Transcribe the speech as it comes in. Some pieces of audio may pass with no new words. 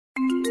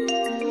Ain't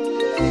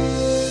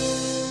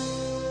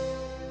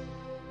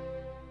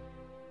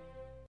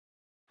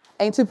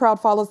Too Proud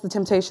follows the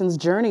Temptations'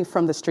 journey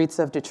from the streets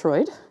of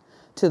Detroit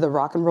to the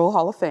Rock and Roll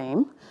Hall of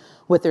Fame.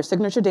 With their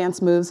signature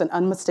dance moves and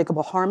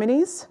unmistakable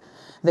harmonies,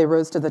 they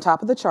rose to the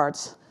top of the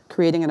charts,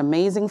 creating an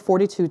amazing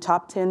 42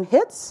 top 10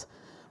 hits,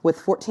 with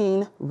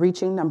 14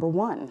 reaching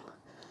 #1.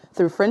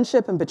 Through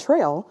friendship and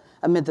betrayal,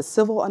 amid the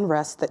civil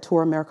unrest that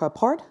tore America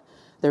apart,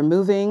 their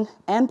moving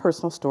and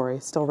personal story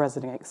still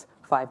resonates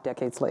 5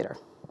 decades later.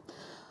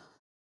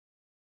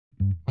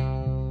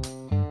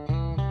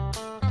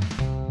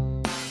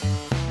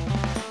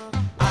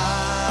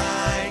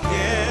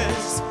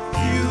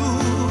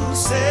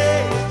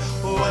 Say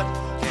what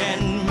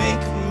can make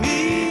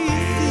me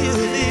feel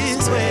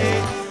this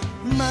way,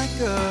 my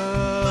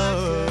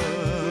girl,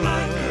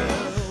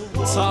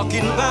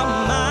 talking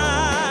about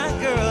my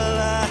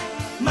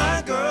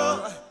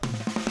girl.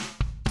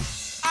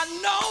 I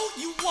know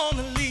you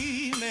wanna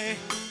leave me,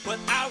 but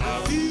I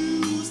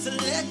refuse to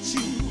let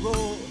you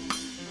go.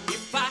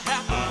 If I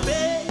have to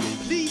beg and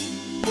plead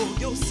for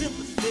your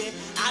sympathy,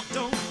 I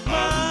don't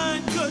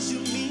mind, 'cause you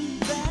mean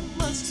that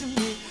much to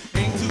me.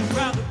 Ain't too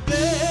proud to beg.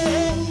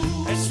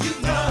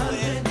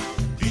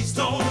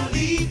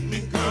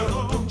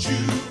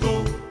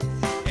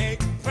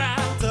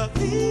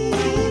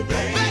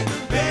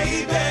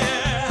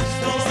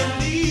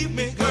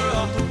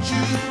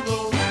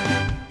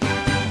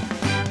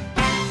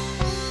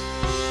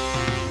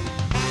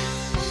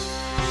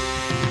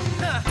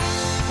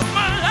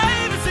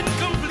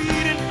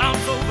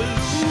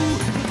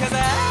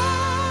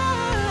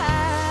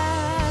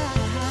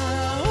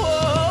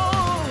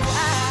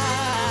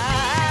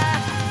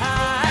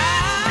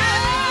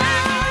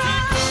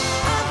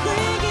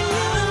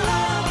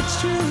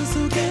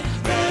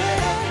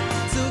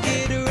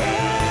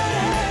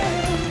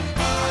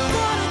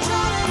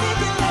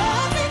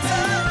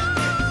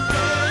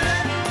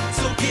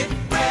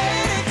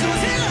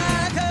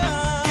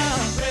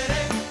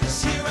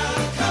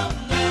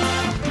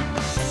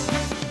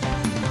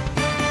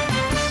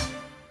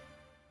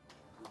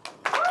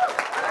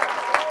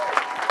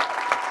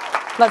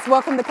 Let's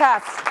welcome the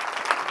cast.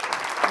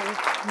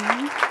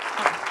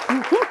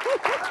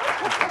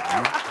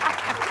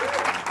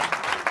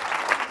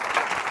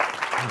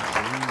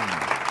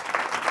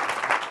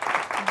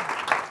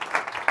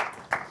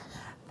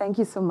 Thank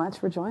you so much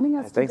for joining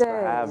us Thanks today.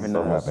 for having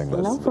us.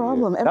 No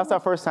problem. That's our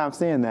first time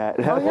seeing that.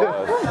 Oh,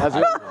 yeah? That's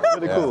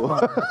really cool.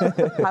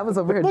 I was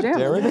over here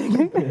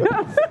jamming.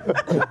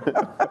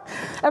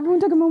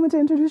 Everyone take a moment to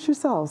introduce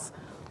yourselves.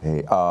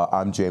 Hey,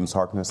 I'm James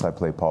Harkness. I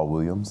play Paul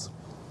Williams.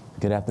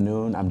 Good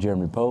afternoon. I'm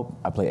Jeremy Pope.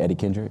 I play Eddie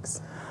Kendricks.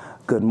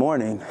 Good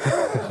morning.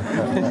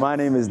 My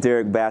name is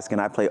Derrick Baskin.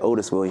 I play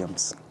Otis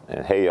Williams.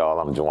 And hey, y'all,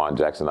 I'm Jawan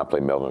Jackson. I play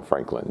Melvin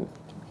Franklin.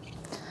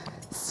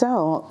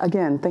 So,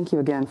 again, thank you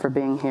again for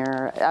being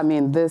here. I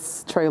mean,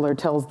 this trailer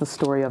tells the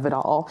story of it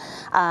all.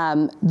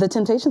 The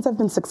Temptations have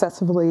been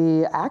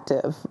successfully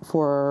active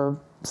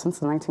since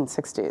the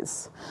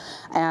 1960s.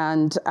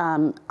 And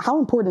how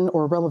important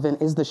or relevant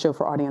is the show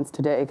for audience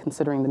today,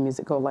 considering the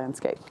musical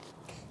landscape?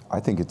 I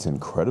think it's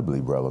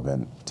incredibly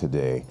relevant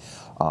today.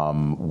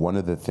 One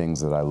of the things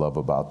that I love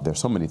there's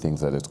so many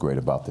things that is great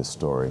about this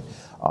story.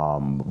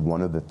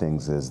 One of the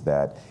things is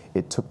that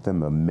it took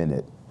them a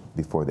minute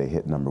before they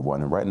hit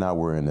 #1. And right now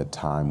we're in a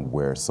time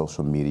where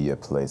social media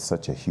plays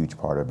such a huge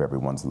part of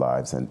everyone's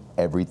lives, and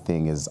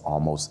everything is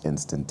almost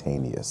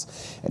instantaneous.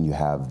 And you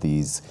have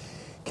these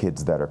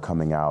kids that are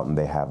coming out and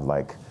they have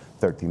like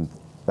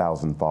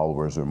 13,000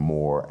 followers or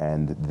more,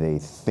 and they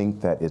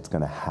think that it's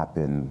gonna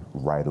happen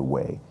right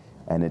away.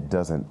 And it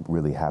doesn't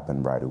really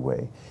happen right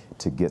away.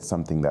 To get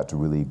something that's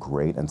really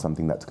great and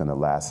something that's gonna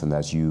last, and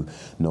as you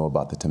know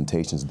about the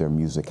Temptations, their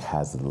music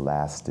has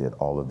lasted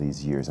all of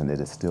these years, and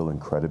it is still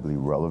incredibly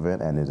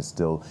relevant, and it's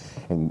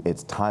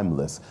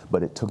timeless,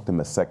 but it took them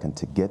a second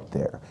to get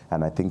there.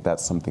 And I think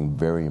that's something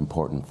very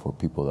important for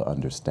people to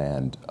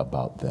understand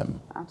about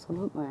them.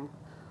 Absolutely.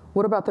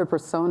 What about their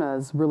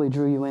personas really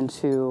drew you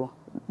into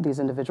these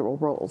individual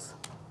roles?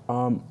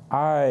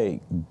 I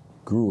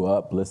grew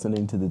up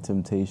listening to the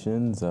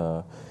Temptations.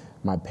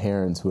 My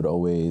parents would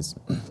always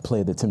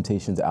play the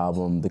Temptations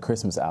album, the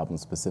Christmas album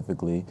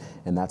specifically,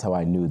 and that's how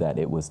I knew that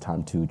it was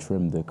time to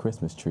trim the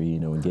Christmas tree,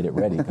 and get it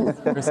ready.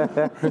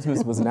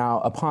 Christmas was now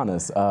upon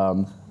us.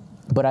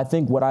 But I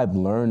think what I've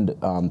learned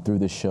through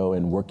the show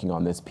and working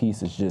on this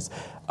piece is just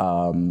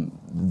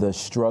the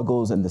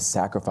struggles and the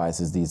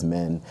sacrifices these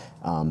men,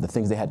 the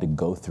things they had to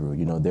go through.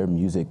 Their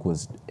music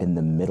was in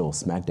the middle,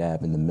 smack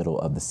dab in the middle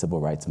of the civil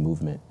rights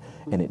movement,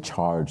 and it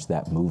charged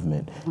that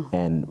movement,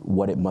 and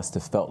what it must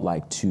have felt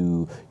like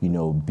to,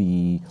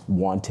 be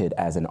wanted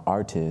as an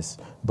artist,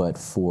 but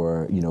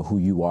for, who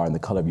you are and the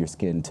color of your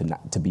skin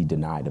to be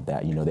denied of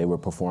that. They were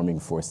performing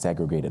for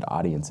segregated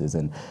audiences,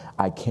 and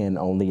I can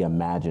only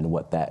imagine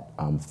what that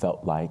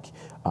felt like,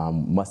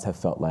 must have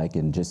felt like,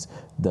 and just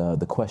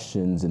the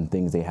questions situations and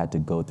things they had to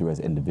go through as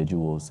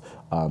individuals,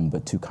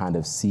 but to kind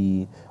of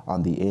see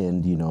on the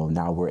end, you know,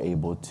 now we're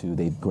able to,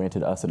 they've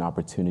granted us an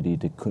opportunity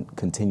to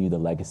continue the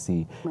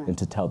legacy and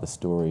to tell the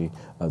story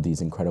of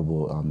these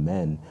incredible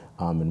men,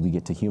 and we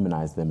get to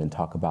humanize them and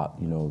talk about,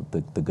 you know,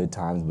 the good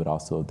times, but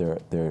also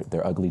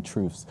their ugly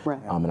truths.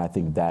 And I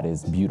think that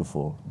is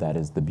beautiful. That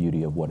is the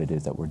beauty of what it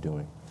is that we're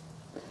doing.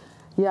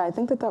 Yeah, I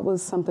think that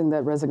was something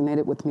that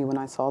resonated with me when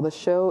I saw the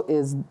show,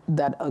 is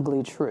that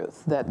ugly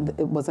truth, that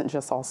it wasn't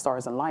just all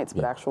stars and lights,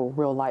 but actual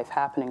real life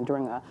happening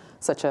during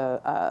such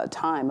a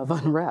time of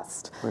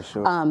unrest. For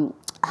sure.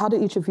 How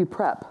did each of you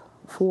prep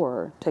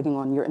for taking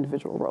on your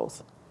individual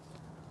roles?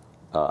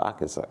 I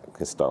can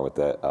start with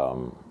that.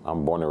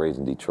 I'm born and raised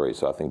in Detroit,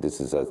 so I think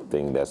this is a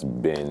thing that's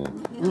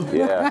been,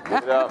 yeah,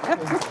 give it up.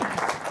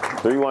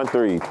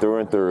 313, through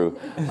and through.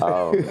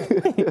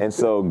 And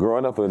so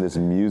growing up in this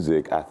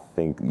music, I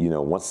think, you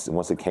know, once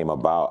it came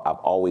about, I've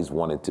always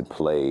wanted to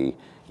play,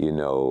 you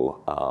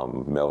know,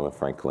 Melvin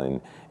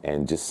Franklin,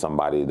 and just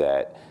somebody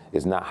that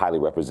is not highly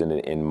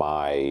represented in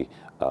my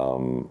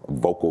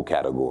vocal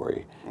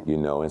category, you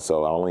know. And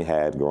so I only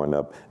had, growing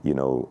up, you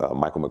know,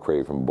 Michael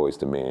McCrae from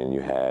Boyz II Men,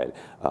 you had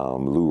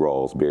Lou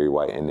Rawls, Barry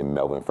White, and then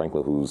Melvin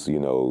Franklin, who's, you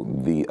know,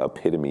 the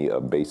epitome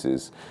of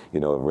bassist,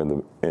 you know, of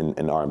rhythm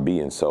and R&B.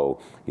 And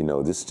so, you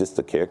know, this is just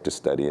a character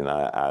study, and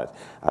I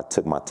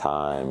took my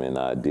time and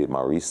I did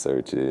my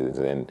researches,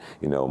 and,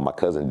 you know, my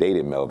cousin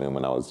dated Melvin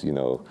when I was, you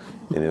know,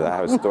 and I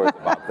have stories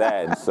about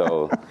that. And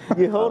so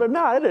You hold it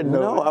now? I didn't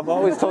know. no, I've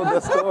always told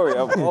that story.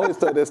 I've always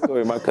told that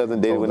story. My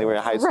cousin dated when they were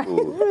in high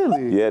school.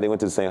 Really? Yeah, they went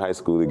to the same high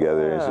school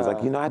together. And she's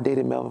like, you know, I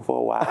dated Melvin for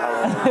a while.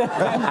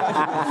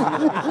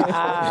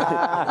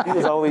 He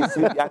was always,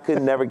 I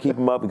could never keep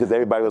him up because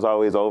everybody was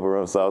always over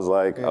him. So I was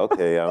like,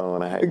 okay, I don't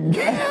want to hang.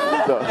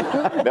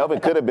 So Melvin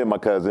could have been my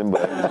cousin,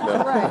 but, you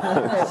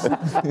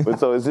know. But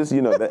so it's just,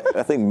 you know,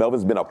 I think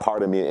Melvin's been a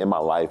part of me in my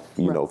life,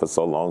 you know, for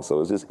so long.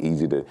 So it's just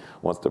easy to,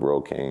 once the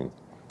role came.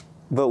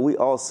 But we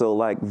also,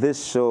 like,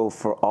 this show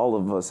for all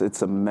of us,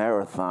 it's a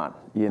marathon,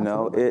 you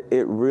know?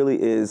 It really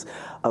is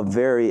a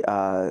very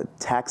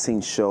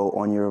taxing show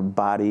on your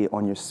body,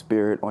 on your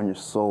spirit, on your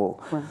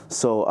soul.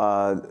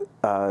 So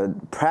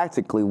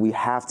practically we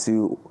have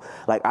to,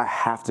 like, I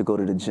have to go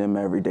to the gym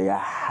every day. I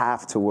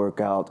have to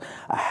work out.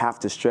 I have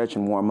to stretch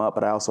and warm up,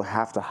 but I also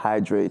have to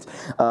hydrate.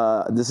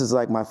 This is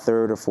like my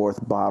third or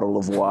fourth bottle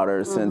of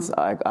water since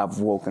I've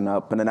woken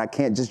up. And then I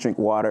can't just drink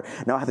water.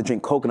 Now I have to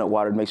drink coconut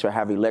water to make sure I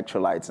have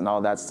electrolytes and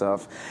all that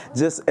stuff.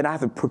 And I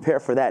have to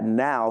prepare for that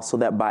now so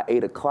that by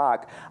 8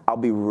 o'clock, I'll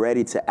be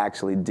ready to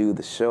actually do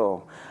the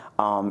show.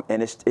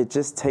 And it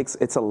just takes,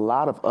 it's a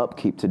lot of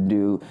upkeep to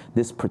do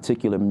this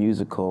particular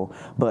musical,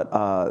 but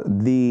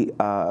the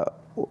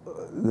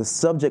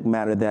subject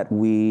matter that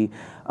we,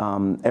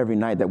 every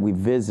night that we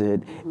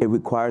visit, it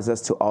requires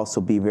us to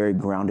also be very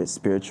grounded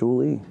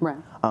spiritually.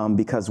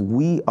 Because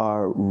we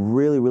are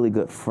really, really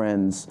good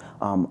friends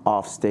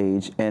off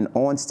stage, and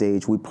on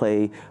stage we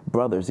play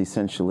brothers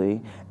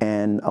essentially.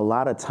 And a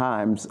lot of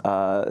times,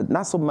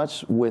 not so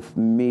much with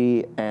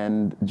me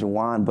and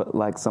Jawan, but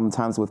like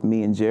sometimes with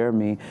me and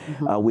Jeremy,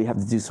 we have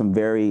to do some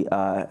very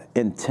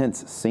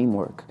intense scene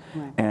work.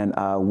 And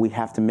we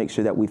have to make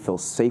sure that we feel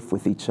safe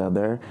with each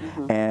other.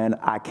 And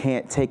I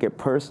can't take it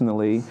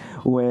personally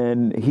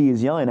when he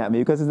is yelling at me,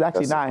 because it's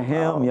actually not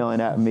him yelling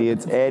at me,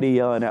 it's Eddie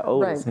yelling at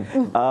Otis.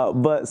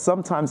 But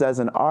sometimes as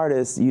an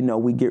artist, you know,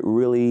 we get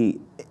really,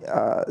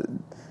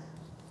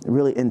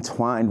 really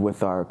entwined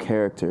with our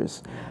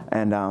characters.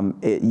 And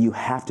you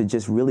have to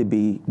just really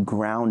be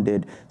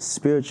grounded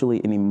spiritually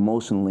and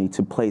emotionally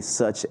to play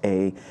such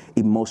a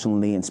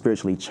emotionally and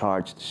spiritually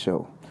charged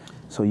show.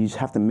 So you just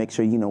have to make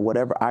sure, you know,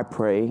 whatever I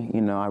pray,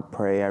 you know, I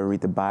pray, I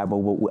read the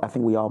Bible. I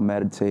think we all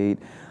meditate.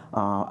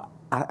 I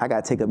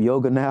gotta take up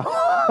yoga now.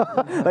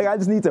 Like, I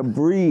just need to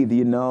breathe,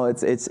 you know.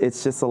 It's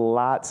just a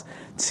lot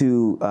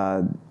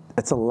to,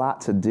 it's a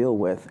lot to deal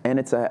with, and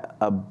it's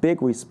a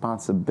big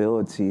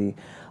responsibility,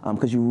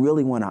 because you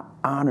really want to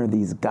honor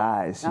these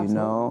guys. You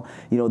know,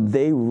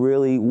 they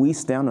really, we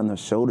stand on their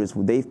shoulders.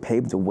 They've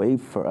paved the way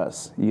for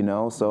us, you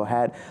know. So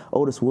had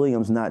Otis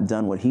Williams not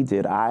done what he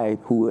did, I,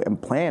 who am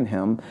playing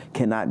him,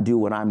 cannot do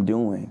what I'm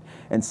doing.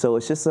 And so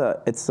it's just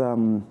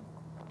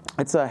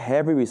it's a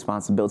heavy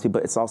responsibility,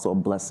 but it's also a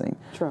blessing.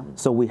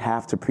 So we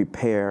have to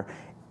prepare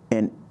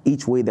in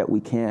each way that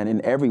we can,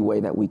 in every way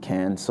that we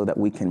can, so that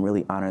we can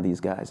really honor these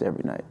guys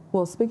every night.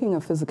 Well, speaking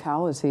of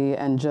physicality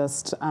and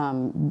just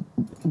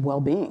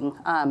well-being,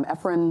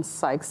 Efren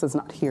Sykes is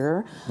not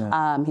here.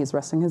 He's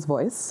resting his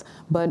voice.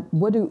 But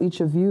what do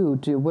each of you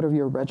do? What are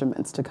your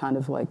regiments to kind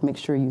of like make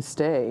sure you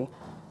stay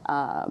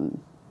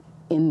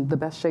in the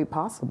best shape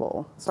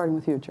possible? Starting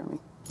with you, Jeremy.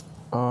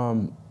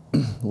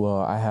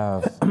 Well, I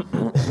have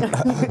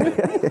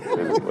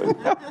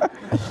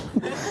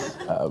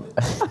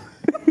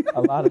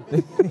a lot of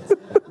things.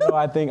 No,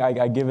 I think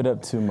I give it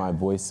up to my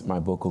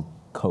vocal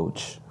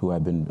coach, who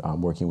I've been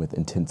working with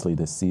intensely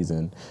this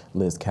season,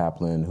 Liz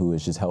Kaplan, who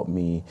has just helped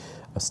me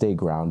stay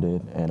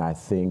grounded. And I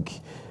think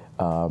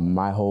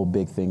My whole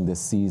big thing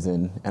this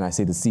season, and I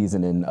say the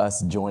season and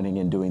us joining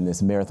and doing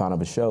this marathon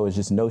of a show, is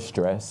just no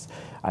stress.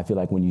 I feel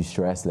like when you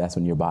stress, that's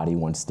when your body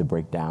wants to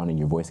break down and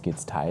your voice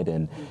gets tight.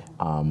 And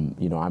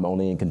you know, I'm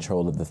only in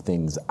control of the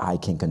things I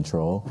can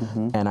control.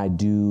 And I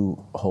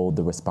do hold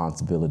the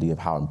responsibility of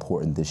how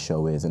important this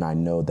show is. And I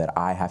know that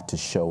I have to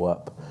show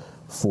up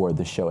for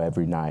the show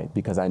every night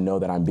because I know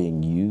that I'm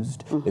being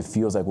used. It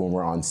feels like when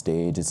we're on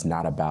stage, it's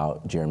not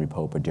about Jeremy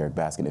Pope or Derrick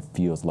Baskin. It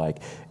feels like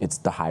it's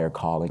the higher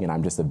calling and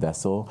I'm just a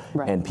vessel.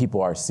 And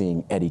people are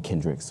seeing Eddie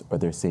Kendricks or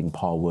they're seeing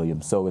Paul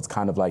Williams. So it's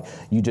kind of like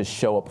you just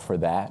show up for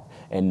that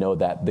and know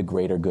that the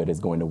greater good is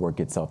going to work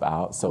itself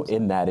out. So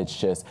in that, it's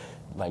just,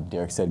 like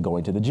Derrick said,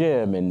 going to the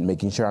gym and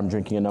making sure I'm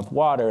drinking enough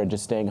water and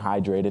just staying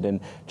hydrated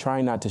and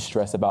trying not to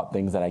stress about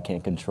things that I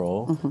can't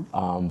control.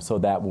 So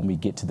that when we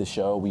get to the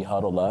show, we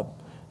huddle up.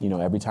 You know,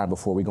 every time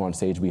before we go on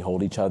stage, we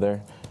hold each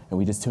other and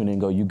we just tune in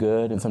and go, you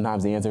good? And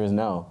sometimes the answer is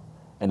no.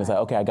 And it's like,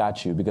 okay, I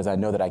got you, because I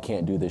know that I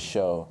can't do this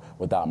show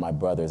without my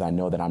brothers. I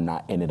know that I'm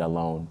not in it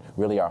alone.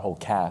 Really, our whole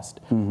cast.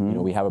 You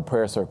know, we have a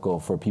prayer circle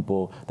for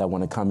people that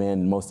want to come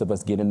in. Most of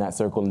us get in that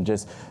circle and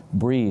just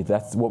breathe.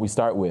 That's what we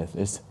start with.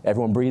 It's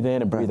everyone breathe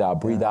in and breathe out.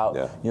 Breathe out,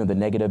 you know, the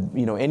negative,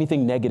 you know,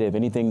 anything negative,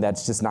 anything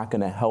that's just not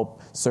going to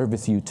help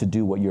service you to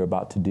do what you're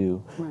about to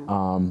do.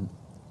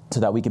 So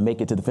that we can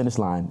make it to the finish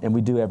line. And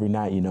we do every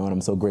night, you know, and I'm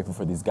so grateful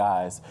for these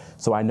guys.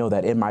 So I know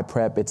that in my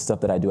prep, it's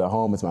stuff that I do at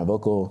home. It's my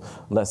vocal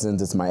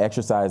lessons, it's my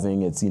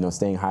exercising, it's, you know,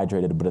 staying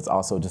hydrated, but it's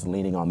also just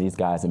leaning on these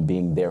guys and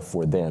being there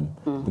for them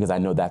because I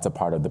know that's a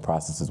part of the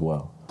process as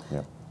well.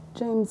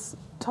 James,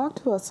 talk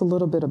to us a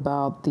little bit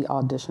about the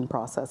audition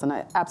process, and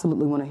I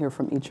absolutely want to hear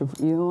from each of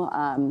you.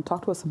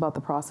 Talk to us about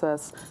the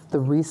process, the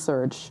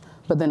research,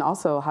 but then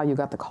also how you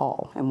got the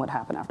call and what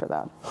happened after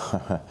that.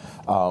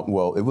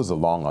 Well, it was a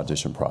long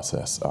audition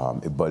process,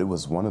 but it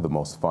was one of the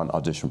most fun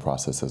audition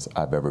processes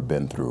I've ever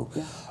been through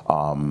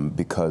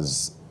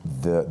because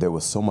there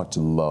was so much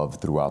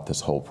love throughout this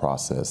whole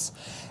process.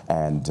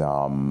 And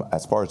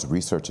as far as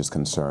research is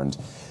concerned,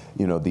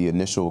 you know, the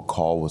initial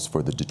call was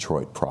for the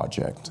Detroit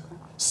project.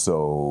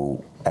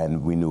 So,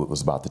 and we knew it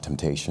was about the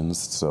Temptations.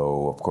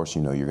 So, of course,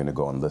 you know, you're going to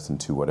go and listen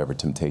to whatever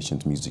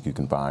Temptations music you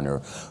can find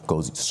or go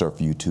surf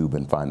YouTube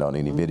and find out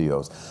any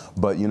videos.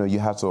 But, you know, you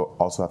have to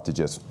also have to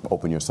just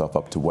open yourself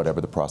up to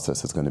whatever the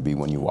process is going to be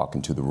when you walk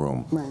into the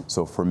room.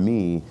 So for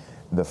me,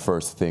 the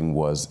first thing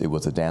was, it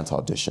was a dance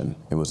audition.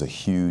 It was a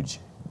huge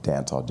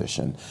dance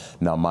audition.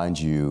 Now, mind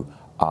you,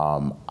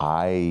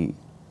 I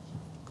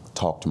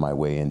talked my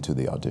way into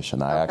the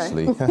audition. I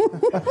actually,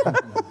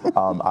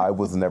 I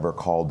was never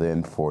called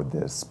in for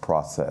this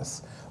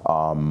process.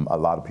 A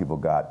lot of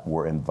people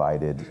were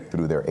invited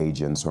through their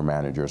agents or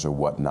managers or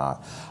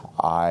whatnot.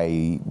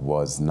 I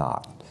was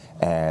not.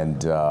 And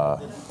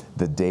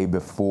the day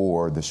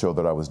before the show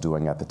that I was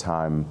doing at the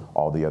time,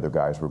 all the other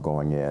guys were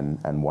going in,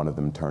 and one of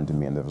them turned to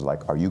me and was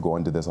like, "Are you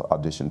going to this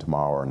audition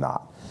tomorrow or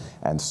not?"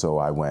 And so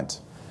I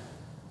went.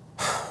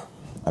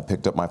 I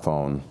picked up my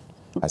phone.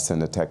 I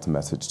sent a text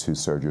message to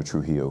Sergio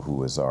Trujillo,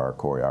 who is our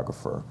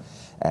choreographer,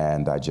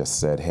 and I just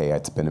said, "Hey,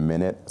 it's been a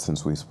minute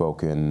since we've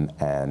spoken,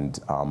 and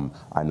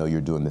I know you're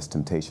doing this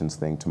Temptations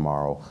thing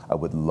tomorrow. I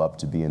would love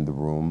to be in the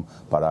room,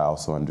 but I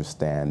also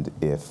understand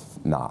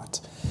if not."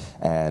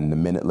 And a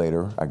minute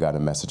later, I got a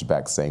message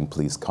back saying,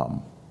 "Please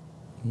come."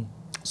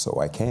 So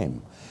I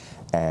came.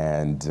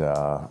 And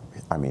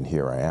I mean,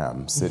 here I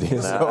am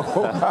sitting.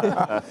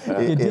 So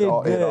it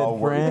all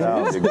worked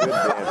out.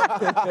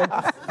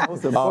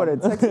 Most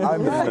important.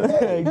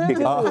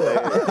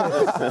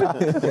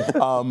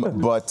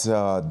 But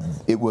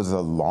it was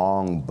a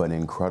long but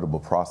incredible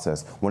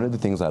process. One of the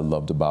things I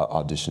loved about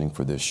auditioning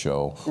for this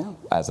show,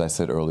 as I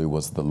said earlier,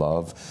 was the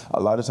love. A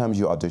lot of times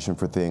you audition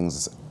for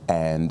things,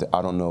 and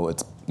I don't know,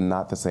 it's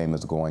not the same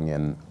as going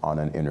in on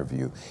an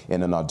interview.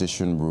 In an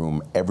audition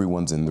room,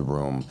 everyone's in the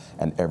room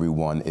and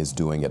everyone is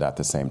doing it at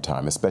the same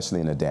time, especially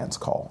in a dance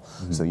call.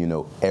 So, you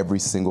know, every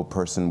single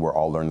person, we're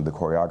all learning the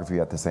choreography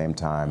at the same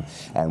time,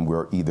 and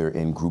we're either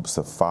in groups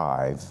of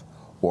 5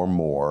 or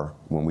more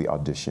when we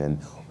audition,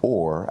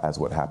 or, as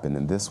what happened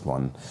in this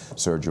one,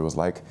 Sergio was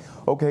like,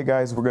 "Okay,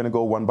 guys, we're gonna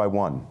go one by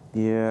one."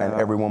 And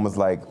everyone was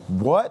like,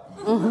 "What?"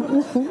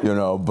 You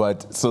know,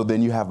 but so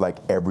then you have like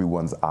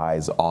everyone's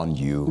eyes on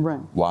you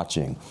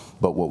watching.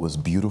 But what was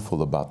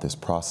beautiful about this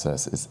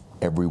process is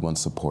everyone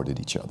supported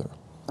each other.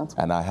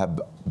 And I have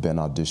been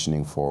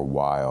auditioning for a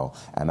while,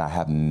 and I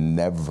have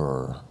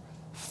never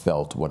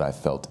felt what I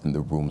felt in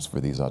the rooms for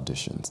these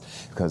auditions,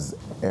 because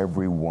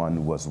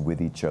everyone was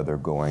with each other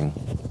going,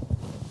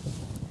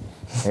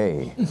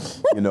 "Hey,"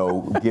 you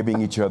know,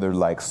 giving each other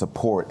like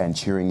support and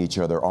cheering each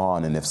other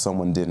on. And if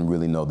someone didn't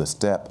really know the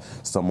step,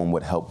 someone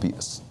would help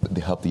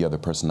the other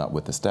person out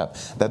with the step.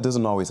 That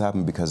doesn't always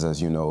happen because,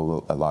 as you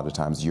know, a lot of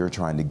times you're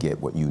trying to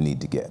get what you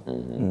need to get.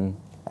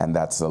 And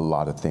that's a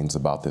lot of things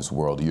about this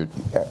world.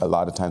 A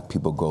lot of times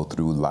people go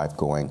through life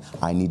going,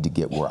 "I need to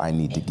get where I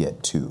need to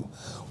get to."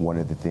 One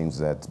of the things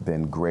that's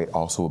been great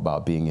also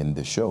about being in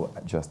this show,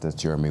 just as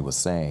Jeremy was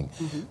saying,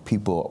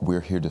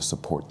 we're here to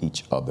support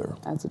each other.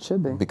 As it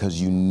should be.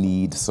 Because you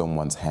need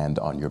someone's hand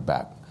on your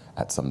back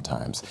at some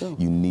times.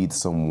 You need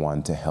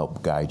someone to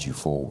help guide you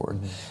forward.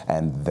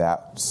 And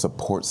that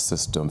support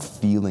system,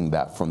 feeling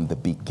that from the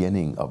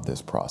beginning of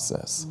this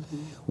process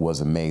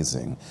was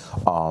amazing.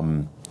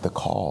 The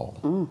call,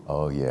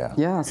 oh yeah.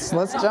 Yes,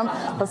 let's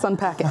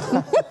unpack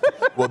it.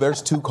 Well,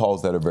 there's two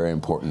calls that are very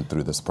important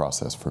through this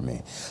process for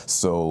me.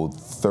 So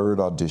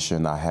third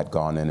audition, I had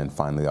gone in and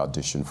finally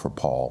auditioned for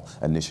Paul.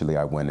 Initially,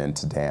 I went in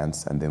to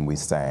dance, and then we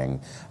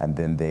sang, and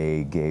then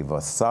they gave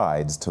us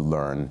sides to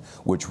learn,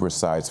 which were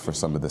sides for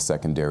some of the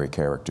secondary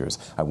characters.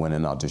 I went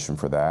in and auditioned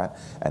for that,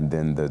 and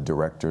then the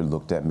director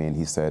looked at me and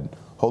he said,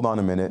 hold on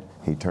a minute.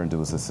 He turned to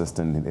his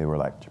assistant, and they were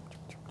like,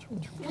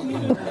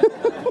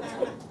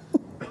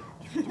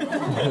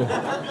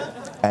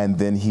 and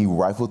then he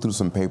rifled through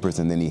some papers,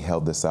 and then he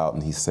held this out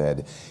and he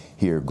said,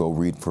 here, go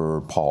read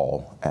for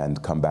Paul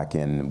and come back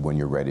in when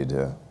you're ready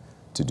to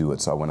do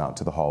it. So I went out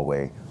to the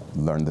hallway,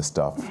 learned the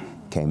stuff,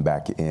 came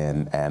back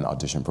in and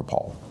auditioned for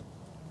Paul.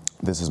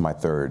 This is my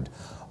third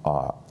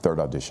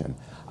audition.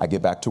 I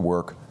get back to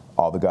work.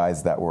 All the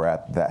guys that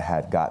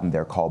had gotten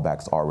their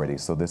callbacks already.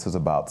 So this is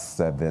about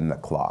 7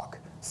 o'clock,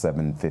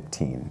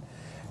 7:15.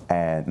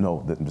 And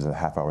no, it was a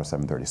half hour,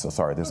 7:30. So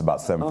sorry, this is about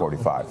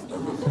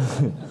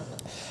 7:45.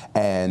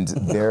 And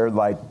they're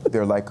like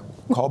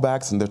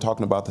callbacks, and they're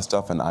talking about the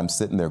stuff, and I'm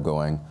sitting there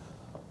going,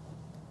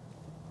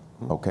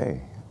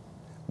 okay,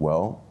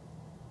 well,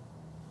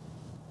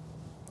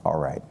 all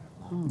right.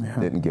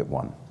 Didn't get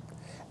one.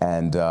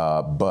 And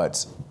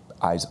but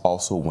I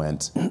also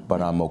went,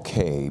 but I'm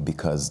okay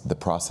because the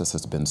process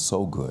has been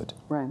so good.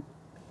 Right.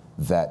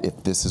 That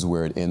if this is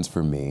where it ends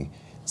for me,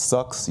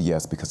 sucks,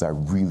 yes, because I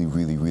really,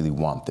 really, really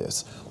want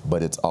this,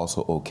 but it's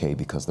also okay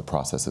because the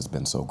process has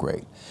been so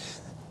great.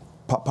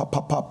 Pop, pop,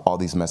 pop, pop, all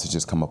these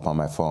messages come up on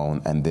my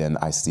phone, and then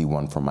I see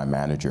one from my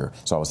manager.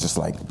 So I was just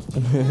like,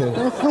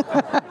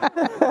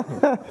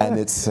 and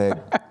it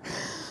said,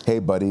 hey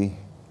buddy,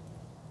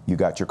 you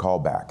got your call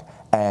back.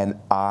 And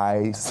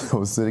I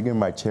was sitting in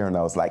my chair and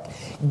I was like,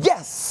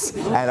 yes!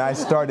 And I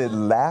started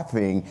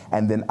laughing,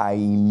 and then I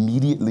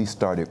immediately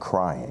started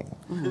crying.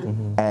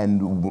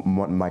 And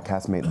my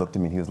castmate looked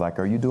at me and he was like,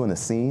 are you doing a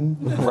scene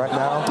right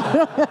now?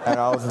 And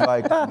I was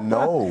like,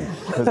 no.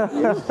 'Cause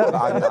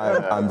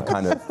I'm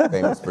kind of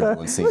famous for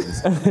doing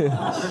scenes.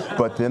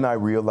 But then I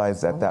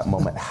realized at that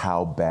moment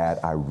how bad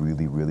I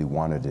really, really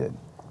wanted it.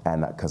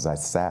 And because I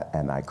sat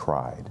and I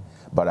cried.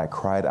 But I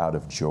cried out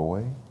of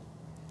joy.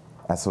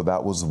 And so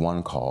that was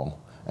one call.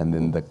 And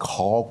then the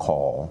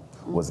call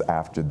was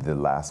after the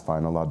last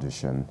final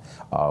audition,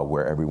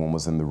 where everyone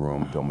was in the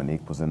room.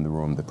 Dominique was in the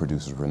room, the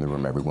producers were in the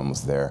room, everyone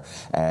was there.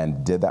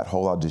 And did that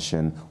whole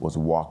audition, was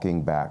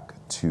walking back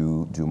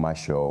to do my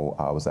show.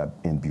 I was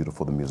in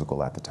Beautiful the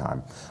Musical at the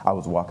time. I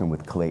was walking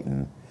with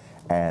Clayton.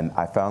 And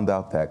I found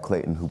out that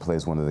Clayton, who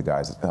plays one of the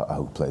guys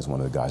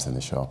in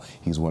the show,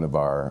 he's one of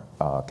our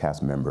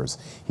cast members.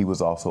 He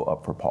was also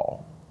up for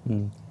Paul.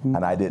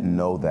 And I didn't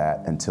know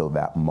that until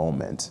that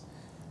moment.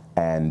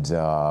 And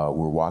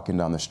we're walking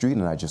down the street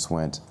and I just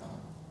went,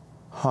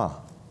 huh,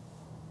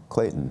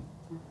 Clayton.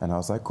 And I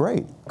was like,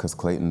 great, because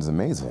Clayton's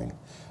amazing.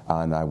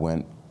 And I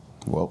went,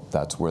 well,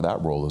 that's where that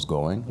role is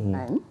going.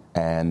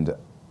 And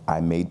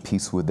I made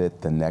peace with it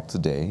the next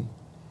day.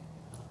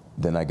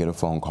 Then I get a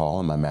phone call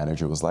and my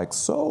manager was like,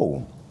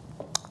 so,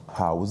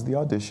 how was the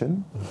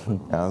audition?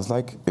 And I was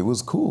like, it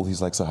was cool.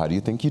 He's like, so how do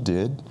you think you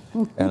did?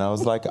 And I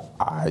was like,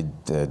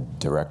 the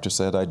director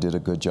said I did a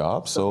good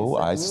job, so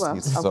I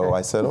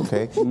said,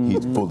 okay. He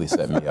fully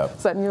set me up.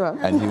 Setting you up.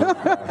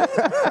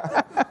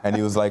 And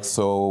he was like,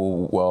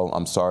 so, well,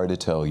 I'm sorry to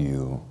tell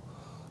you.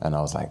 And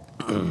I was like,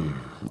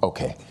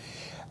 okay,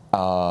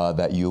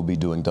 that you'll be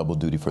doing double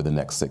duty for the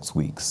next 6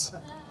 weeks.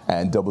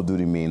 And double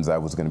duty means I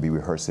was going to be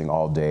rehearsing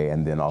all day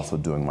and then also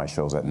doing my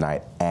shows at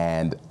night.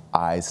 And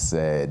I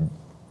said,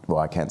 well,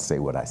 I can't say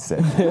what I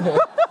said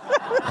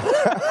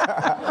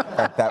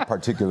at that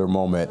particular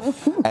moment.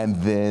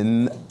 And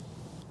then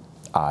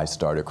I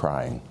started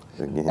crying.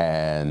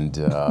 And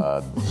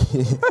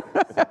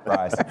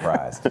surprise,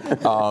 surprise.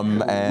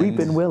 And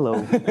Weeping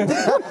Willow.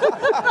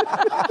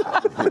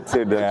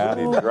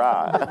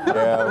 Dry.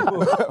 Yeah.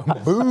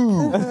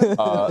 Boo.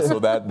 So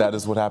that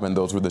is what happened.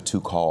 Those were the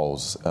two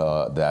calls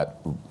that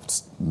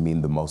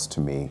mean the most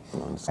to me.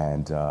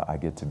 And I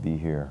get to be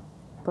here.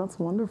 That's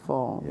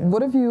wonderful. Yeah.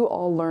 What have you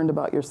all learned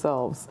about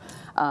yourselves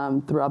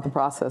throughout the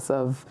process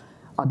of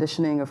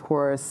auditioning, of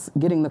course,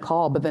 getting the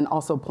call, but then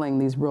also playing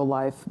these real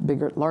life,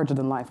 bigger, larger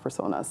than life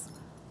personas?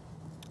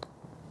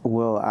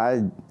 Well,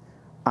 I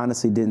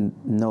honestly didn't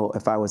know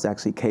if I was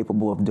actually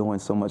capable of doing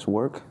so much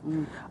work.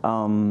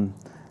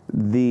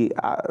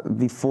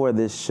 Before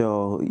this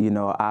show, you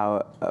know,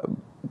 I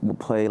would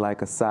play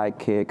like a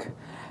sidekick,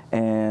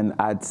 and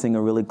I'd sing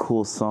a really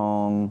cool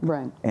song,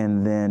 right.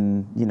 And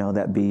then, you know,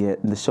 that'd be it.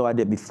 And the show I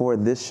did before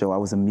this show, I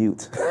was a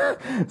mute.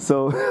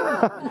 So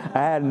I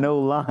had no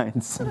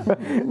lines.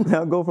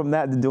 Now go from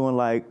that to doing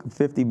like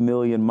 50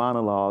 million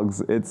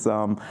monologues. It's,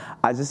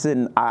 I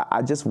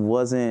just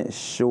wasn't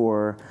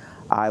sure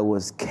I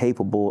was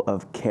capable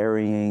of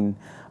carrying,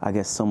 I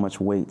guess, so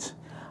much weight.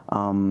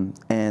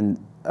 And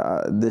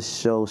this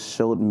show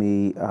showed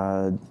me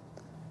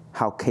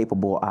how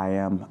capable I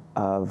am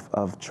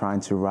of trying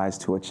to rise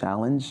to a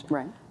challenge.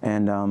 Right.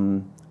 And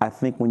I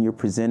think when you're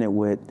presented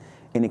with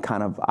any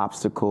kind of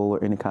obstacle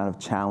or any kind of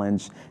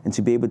challenge, and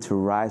to be able to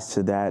rise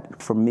to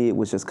that, for me, it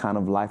was just kind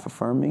of life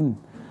affirming.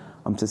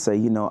 To say,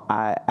 you know,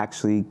 I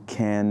actually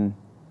can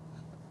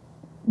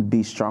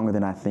be stronger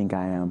than I think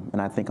I am.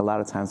 And I think a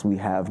lot of times we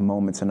have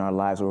moments in our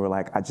lives where we're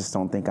like, I just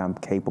don't think I'm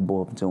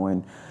capable of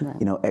doing,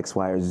 you know, X,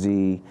 Y, or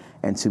Z.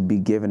 And to be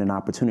given an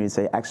opportunity to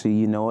say, actually,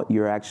 you know what,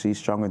 you're actually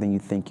stronger than you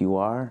think you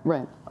are.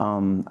 Right.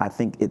 I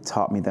think it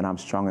taught me that I'm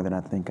stronger than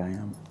I think I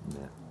am. Yeah.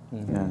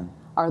 Mm-hmm. Yeah.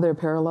 Are there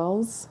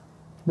parallels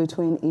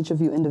between each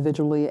of you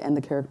individually and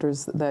the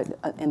characters that,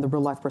 and the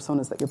real life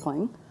personas that you're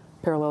playing?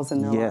 Parallels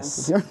in their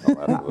Yes. lives?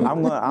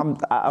 I'm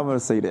gonna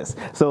say this.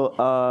 So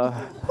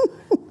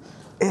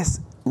it's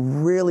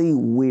really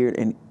weird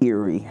and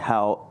eerie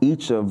how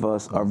each of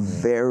us are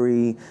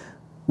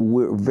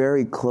we're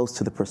very close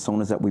to the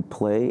personas that we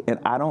play, and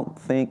I don't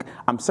think,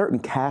 I'm certain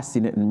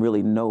casting didn't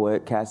really know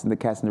it, the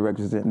casting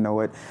directors didn't know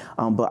it,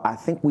 but I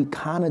think we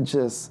kind of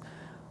just,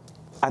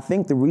 I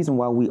think the reason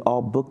why we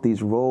all book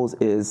these roles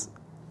is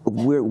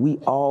we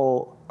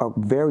all are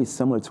very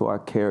similar to our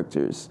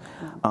characters,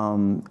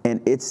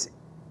 and it's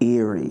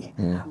eerie.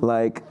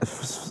 Like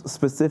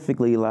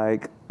specifically,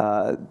 like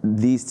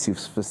these two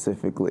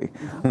specifically.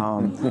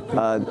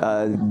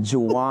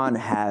 Jawan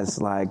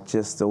has like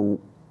just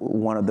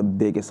one of the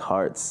biggest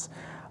hearts.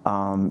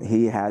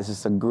 He has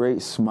just a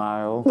great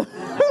smile.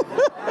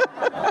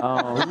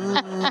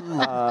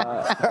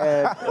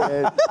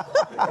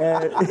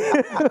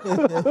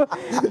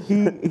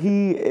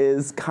 He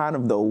is kind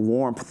of the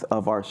warmth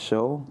of our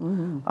show.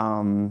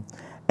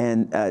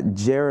 And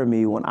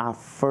Jeremy, when I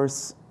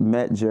first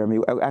met Jeremy,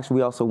 actually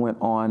we also went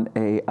on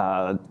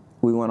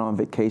we went on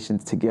vacation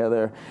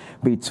together.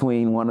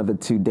 Between one of the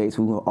 2 dates,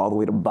 we went all the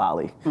way to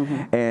Bali.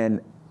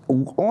 And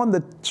on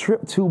the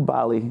trip to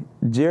Bali,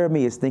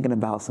 Jeremy is thinking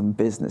about some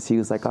business. He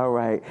was like, all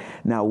right,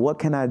 now what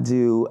can I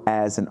do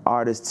as an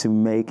artist to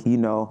make, you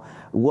know,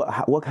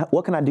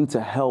 what can I do to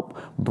help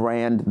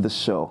brand the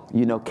show?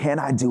 You know, can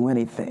I do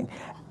anything?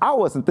 I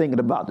wasn't thinking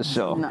about the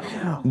show.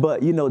 No.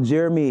 But, you know,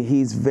 Jeremy,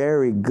 he's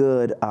very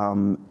good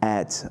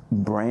at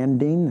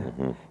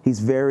branding. He's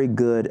very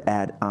good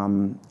at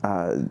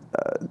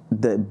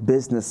the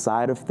business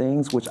side of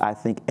things, which I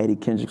think Eddie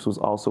Kendricks was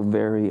also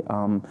very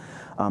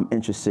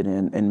interested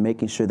in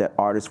making sure that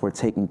artists were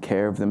taking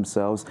care of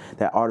themselves,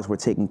 that artists were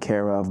taken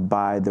care of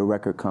by the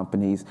record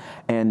companies.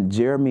 And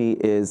Jeremy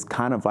is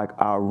kind of like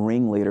our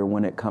ringleader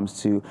when it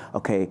comes to,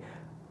 okay,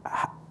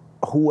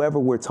 whoever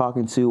we're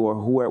talking to or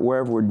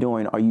wherever we're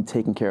doing, are you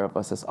taking care of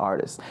us as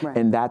artists? Right.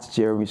 And that's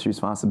Jeremy's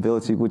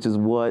responsibility, which is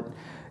what,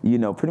 you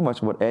know, pretty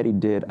much what Eddie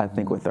did, I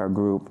think, with our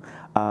group.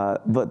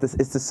 But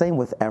it's the same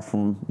with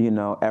Ephraim. You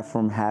know,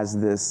 Ephraim has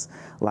this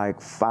like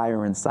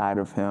fire inside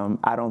of him.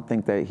 I don't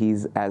think that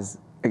he's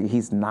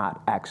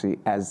not actually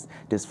as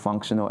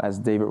dysfunctional as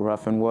David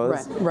Ruffin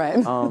was. Right.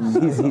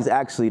 He's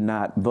actually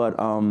not, but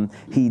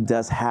he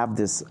does have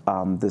this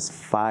this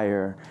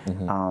fire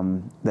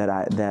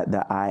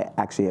that I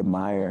actually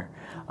admire.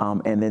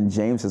 And then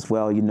James as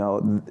well. You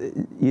know,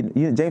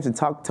 James had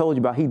told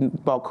you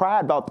about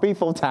cried about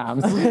 3-4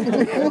 times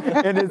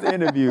in his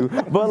interview.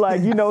 But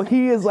like, you know,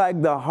 he is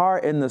like the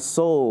heart and the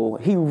soul.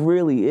 He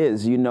really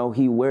is. You know,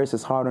 he wears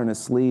his heart on his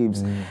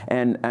sleeves,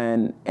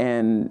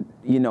 and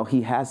you know,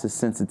 he has this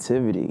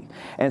sensitivity.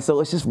 And so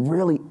it's just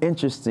really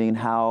interesting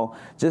how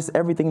just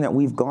everything that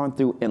we've gone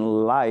through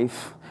in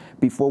life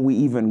before we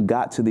even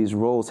got to these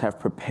roles have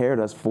prepared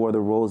us for the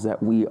roles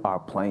that we are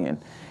playing.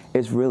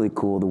 It's really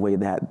cool the way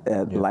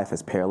that life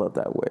has paralleled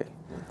that way.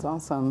 That's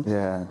awesome.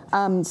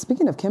 Yeah.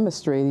 Speaking of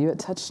chemistry, you had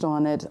touched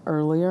on it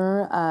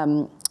earlier.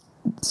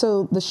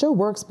 So the show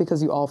works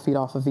because you all feed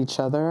off of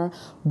each other.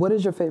 What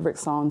is your favorite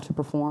song to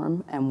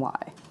perform and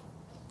why?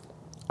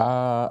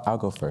 I'll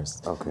go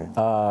first. Okay.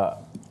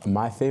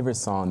 My favorite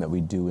song that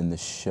we do in the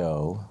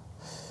show,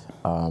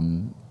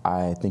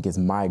 I think is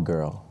My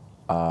Girl.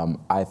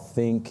 I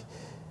think,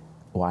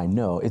 well, I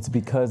know it's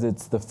because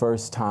it's the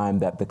first time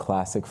that the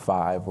Classic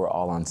Five were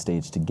all on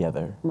stage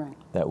together. Right.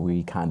 That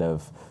we kind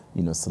of,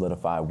 you know,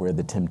 solidify we're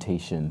the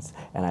Temptations.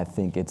 And I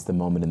think it's the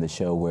moment in the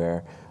show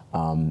where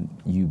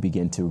you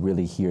begin to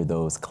really hear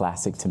those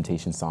classic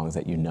Temptation songs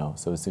that you know.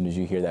 So as soon as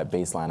you hear that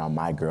bass line on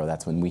My Girl,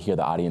 that's when we hear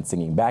the audience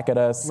singing back at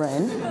us. Right.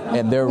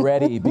 And they're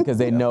ready because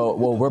they know,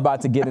 well, we're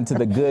about to get into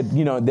the good,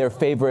 you know, their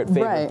favorite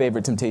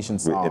Temptation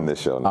song. In the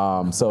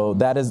show. So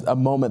that is a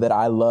moment that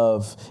I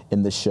love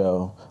in the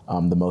show,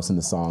 the most in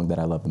the song that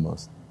I love the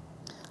most.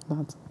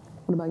 What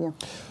about you?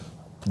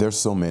 There's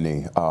so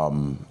many.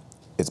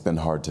 It's been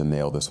hard to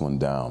nail this one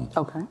down.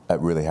 Okay.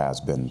 It really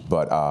has been.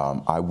 But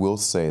I will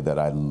say that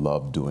I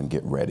love doing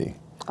Get Ready.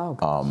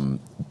 Okay.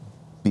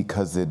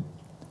 Because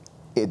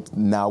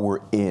now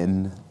we're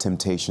in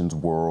Temptations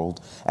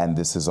world, and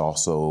this is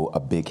also a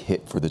big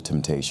hit for the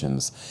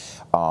Temptations.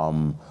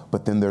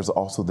 But then there's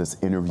also this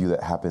interview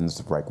that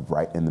happens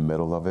right in the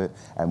middle of it,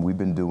 and we've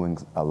been doing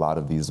a lot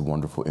of these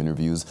wonderful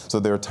interviews. So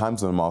there are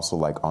times when I'm also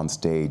like on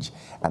stage,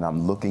 and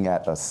I'm looking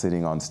at us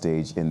sitting on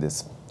stage in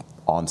this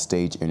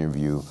on-stage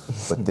interview,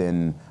 but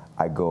then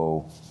I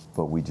go,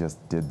 but we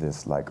just did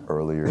this like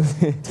earlier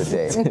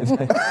today.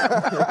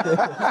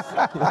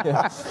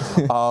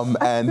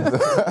 And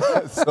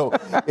so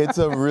it's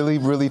a really,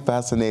 really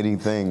fascinating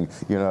thing.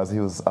 You know, as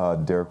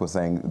Derrick was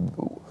saying,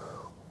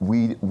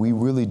 we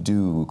really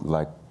do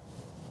like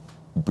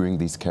bring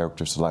these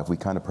characters to life. We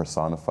kind of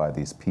personify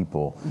these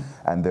people.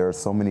 And there are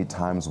so many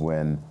times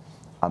when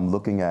I'm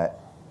looking at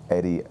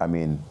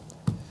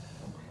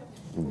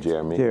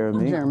Jeremy.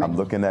 I'm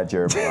looking at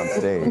Jeremy on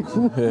stage,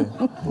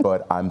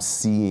 but I'm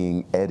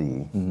seeing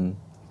Eddie,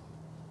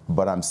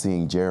 but I'm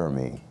seeing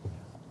Jeremy.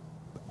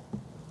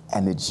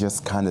 And it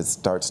just kind of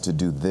starts to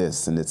do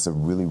this, and it's a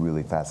really,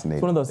 really fascinating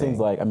It's one of those thing. things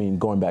like, I mean,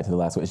 going back to the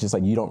last one, it's just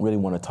like you don't really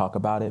want to talk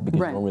about it because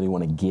you don't really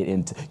want to get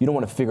into, you don't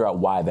want to figure out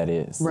why that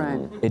is. Right.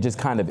 It just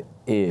kind of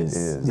is.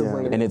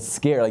 And it's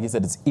scary, like you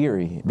said, it's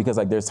eerie because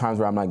like there's times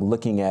where I'm like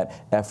looking at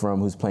Ephraim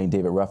who's playing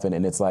David Ruffin,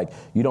 and it's like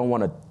you don't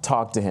want to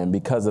talk to him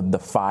because of the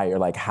fire,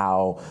 like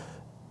how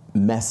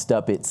messed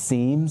up it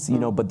seems, you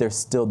know, but there's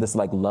still this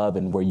like love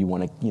and where you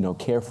want to, you know,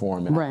 care for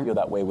him. And I feel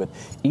that way with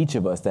each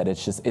of us, that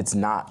it's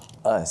not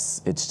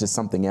us, it's just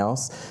something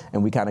else.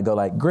 And we kind of go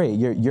like, great,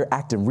 you're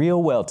acting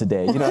real well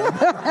today, you know?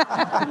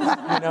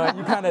 You know, and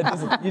you kind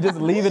of just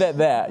leave it at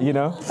that, you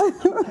know?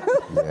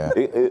 Yeah.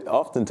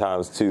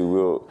 Oftentimes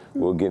too,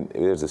 we'll get,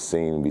 there's a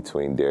scene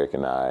between Derrick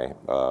and I,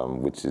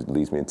 which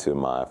leads me into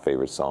my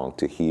favorite song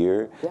to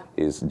hear,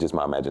 is just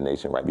my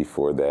imagination right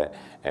before that.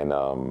 And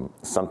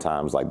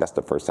sometimes like that's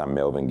the first time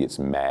Melvin gets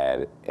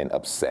mad and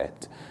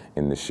upset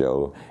in the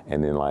show.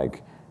 And then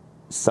like,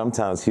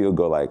 sometimes he'll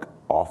go like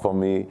off on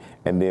me.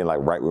 And then like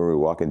right when we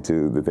walk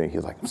into the thing,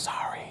 he's like, I'm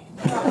sorry.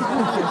 You know?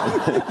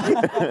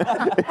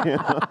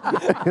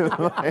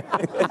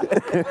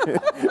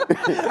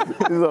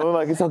 So I'm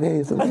like, it's okay,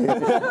 it's okay.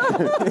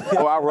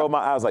 Or I roll my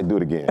eyes like, do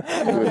it again.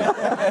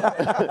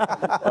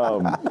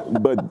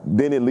 But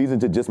then it leads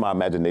into just my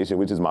imagination,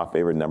 which is my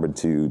favorite number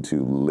to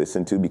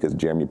listen to, because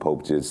Jeremy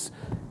Pope just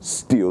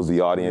steals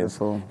the audience.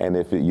 Beautiful. And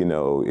if you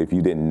know, if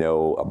you didn't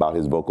know about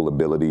his vocal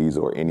abilities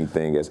or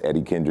anything as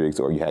Eddie Kendricks,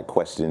 or you had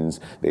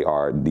questions, they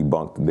are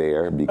debunked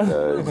there,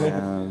 because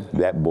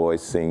that boy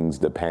sings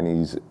the panties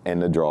and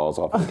the draws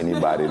off of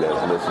anybody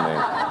that's listening.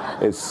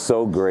 It's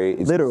so great.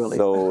 It's Literally.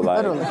 so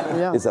like,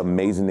 yeah. It's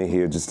amazing to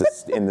hear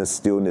just in the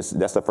stillness.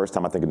 That's the first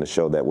time I think in the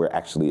show that we're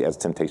actually, as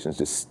Temptations,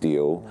 just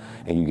still,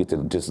 and you get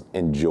to just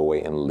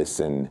enjoy and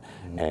listen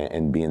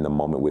and be in the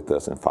moment with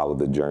us and follow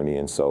the journey.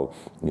 And so,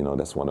 you know,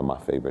 that's one of my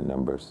favorite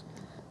numbers.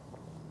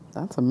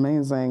 That's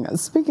amazing.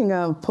 Speaking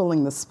of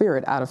pulling the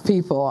spirit out of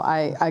people,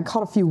 I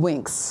caught a few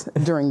winks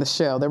during the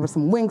show. There were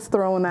some winks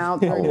thrown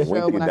out during the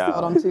show when I saw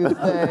it on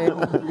Tuesday.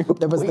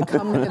 There was the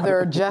come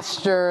hither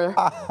gesture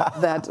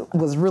that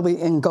was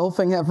really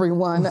engulfing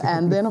everyone.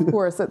 And then, of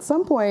course, at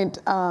some point,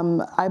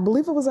 I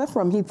believe it was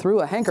Ephraim, he threw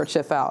a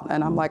handkerchief out.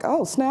 And I'm like,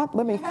 oh, snap,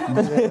 let me grab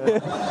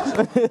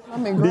the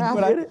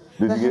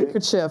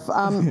handkerchief.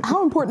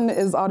 How important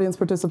is audience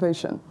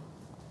participation?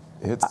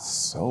 It's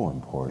so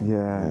important.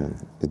 Yeah.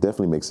 It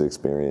definitely makes the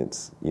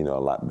experience, you know,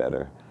 a lot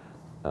better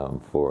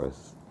for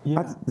us.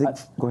 Yeah.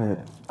 Go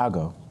ahead. I'll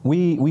go.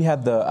 We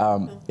had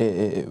the,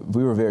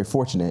 we were very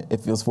fortunate.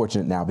 It feels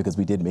fortunate now because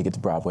we did make it to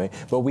Broadway,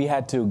 but we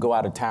had to go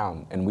out of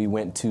town, and we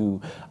went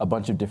to a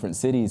bunch of different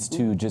cities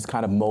to just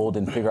kind of mold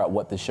and figure out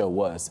what the show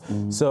was.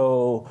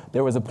 So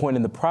there was a point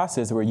in the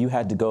process where you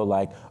had to go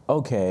like,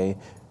 okay,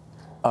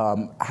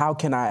 how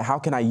can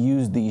I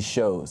use these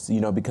shows?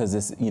 You know, because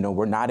this, you know,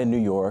 we're not in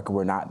New York,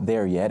 we're not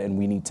there yet, and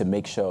we need to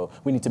make sure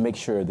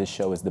this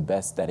show is the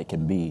best that it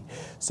can be.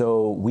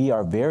 So we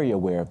are very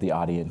aware of the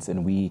audience,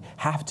 and we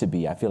have to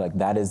be. I feel like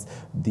that is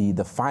the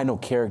final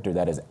character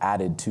that is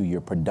added to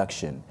your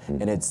production,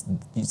 and it's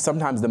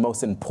sometimes the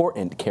most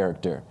important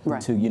character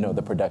to, you know,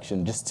 the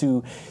production, just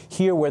to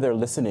hear where they're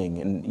listening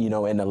and, you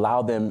know, and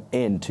allow them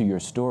into your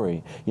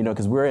story. You know,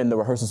 because we're in the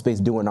rehearsal space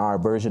doing our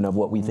version of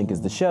what we think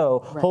is the show.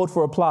 Hold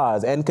for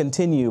applause and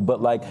continue,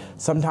 but like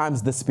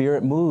sometimes the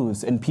spirit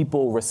moves and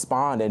people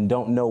respond and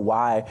don't know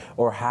why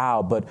or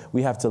how, but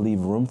we have to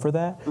leave room for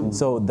that.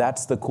 So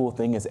that's the cool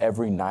thing, is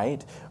every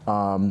night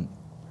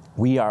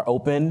we are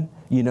open,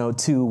 you know,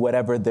 to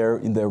whatever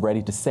they're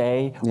ready to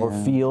say or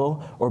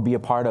feel or be a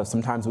part of.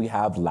 Sometimes we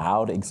have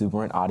loud,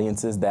 exuberant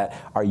audiences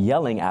that are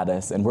yelling at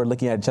us, and we're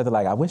looking at each other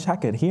like, I wish I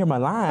could hear my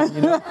line,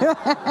 you know?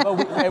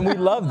 And we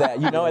love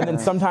that, you know? And then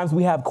sometimes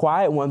we have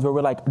quiet ones where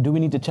we're like, do we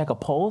need to check a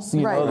pulse?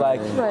 You know,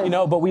 like, you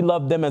know, but we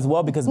love them as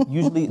well, because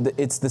usually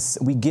it's this,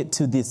 we get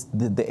to this,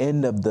 the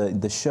end of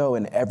the show,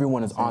 and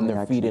everyone is on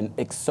their feet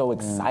and so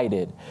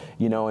excited,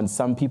 you know? And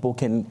some people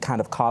can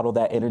kind of coddle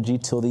that energy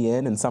till the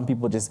end, and some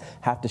people just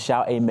have to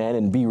shout amen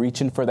and be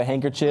reaching for the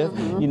handkerchief,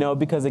 you know,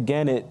 because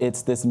again,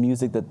 it's this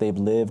music that they've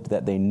lived,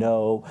 that they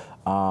know,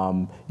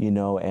 you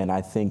know, and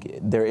I think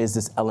there is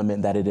this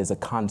element that it is a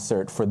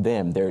concert for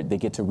them. They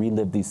get to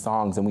relive these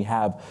songs, and we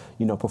have,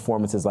 you know,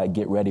 performances like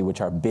Get Ready,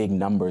 which are big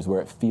numbers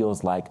where it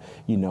feels like,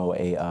 you know,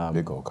 a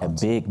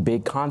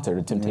big concert,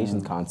 a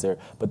Temptations concert,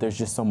 but there's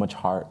just so much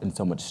heart and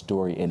so much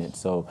story in it.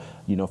 So,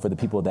 you know, for the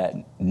people that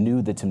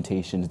knew the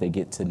Temptations, they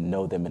get to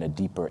know them in a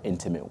deeper,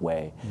 intimate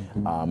way.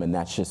 And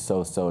that's just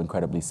so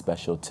incredibly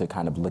special to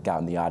kind of look out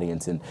in the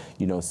audience and,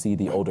 you know, see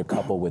the older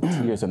couple with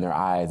tears in their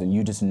eyes, and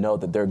you just know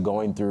that they're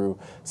going through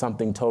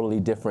something totally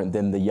different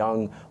than the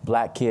young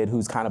black kid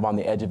who's kind of on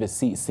the edge of his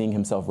seat seeing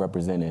himself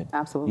represented.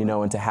 Absolutely. You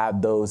know, and to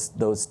have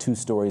those two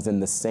stories in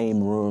the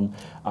same room,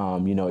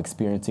 you know,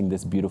 experiencing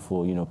this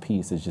beautiful, you know,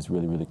 piece is just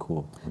really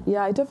cool.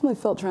 Yeah, I definitely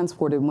felt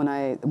transported when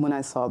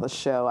I saw the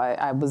show.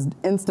 I was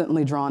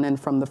instantly drawn in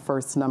from the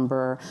first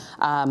number.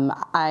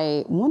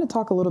 I want to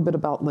talk a little bit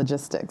about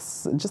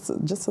logistics,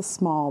 just a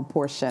small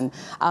portion.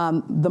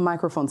 The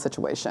microphone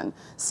situation.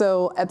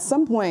 So at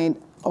some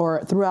point,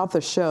 or throughout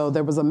the show,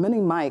 there was a mini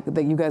mic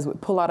that you guys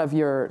would pull out of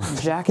your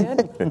jacket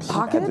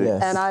pocket,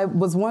 and I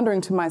was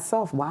wondering to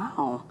myself,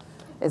 wow,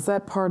 is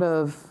that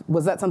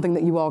was that something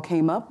that you all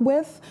came up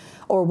with,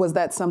 or was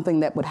that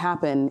something that would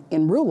happen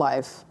in real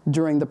life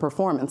during the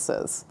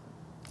performances?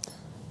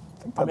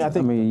 I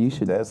think you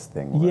should. Des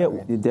thing. Yeah,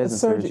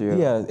 Sergio.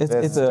 Yeah,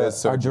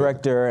 it's our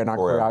director and our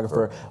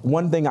choreographer.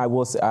 One thing I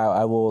will say,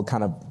 I will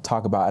kind of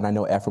talk about, and I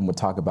know Ephraim would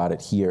talk about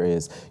it here,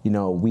 is, you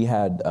know, we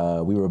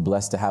were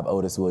blessed to have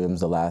Otis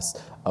Williams, the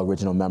last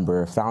original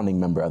member, founding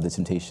member of the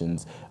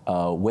Temptations,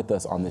 with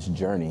us on this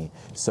journey.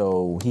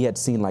 So he had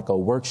seen like a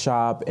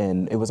workshop,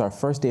 and it was our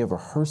first day of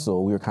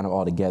rehearsal. We were kind of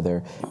all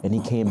together, and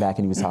he came back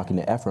and he was talking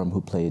to Ephraim, who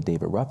played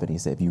David Ruffin. He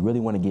said, if you really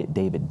want to get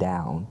David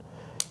down,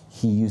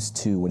 he used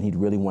to, when he'd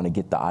really want to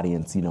get the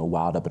audience, you know,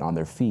 wild up and on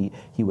their feet,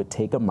 he would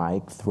take a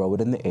mic, throw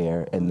it in the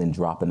air, and then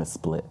drop in a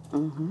split.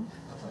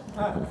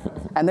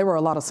 And there were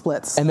a lot of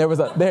splits. And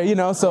you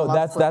know, so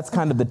that's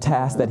kind of the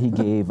task that he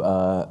gave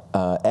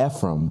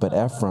Ephraim. But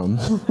Ephraim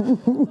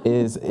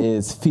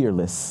is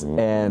fearless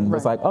and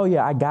was like, oh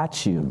yeah, I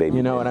got you. Baby,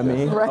 you know what I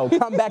mean? Right. Oh,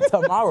 come back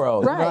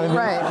tomorrow. Right, you know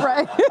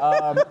what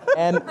I mean?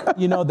 And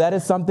you know, that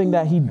is something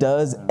that he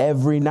does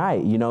every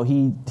night. You know,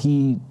 he's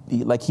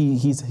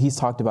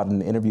talked about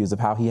in interviews of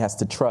how he has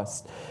to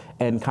trust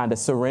and kind of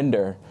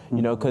surrender,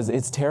 you know, because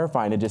it's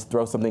terrifying to just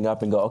throw something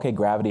up and go, okay,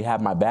 gravity,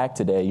 have my back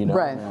today, you know.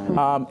 Right.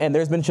 And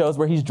there's been shows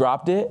where he's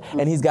dropped it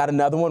and he's got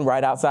another one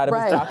right outside of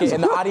his pocket,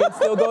 and the audience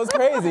still goes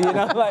crazy, you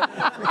know, like,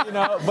 you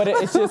know. But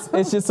it's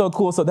just so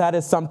cool. So that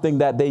is something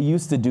that they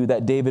used to do,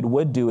 that David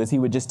would do, is he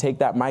would just take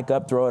that mic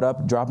up, throw it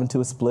up, drop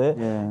into a split,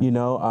 you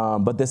know.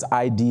 But this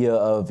idea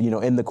of, you know,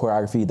 in the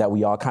choreography that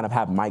we all kind of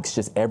have mics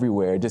just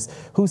everywhere, just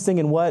who's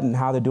singing what and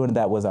how they're doing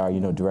that was our,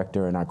 you know,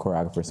 director and our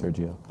choreographer,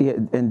 Sergio. Yeah,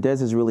 and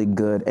Des is really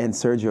good, and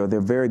Sergio,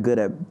 they're very good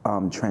at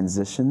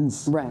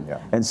transitions. Right.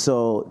 Yeah. And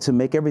so to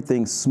make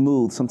everything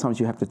smooth, sometimes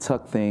you have to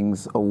tuck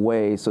things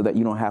away so that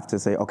you don't have to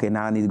say, okay,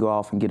 now I need to go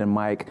off and get a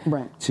mic.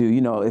 Right. To,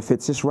 you know, if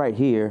it's just right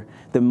here,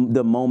 the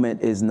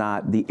moment is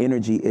not, the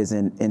energy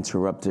isn't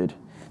interrupted. Do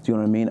you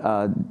know what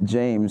I mean?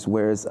 James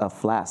wears a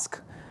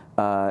flask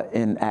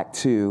in Act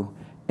 2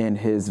 in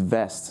his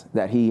vest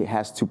that he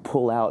has to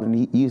pull out,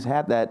 and he's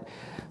had that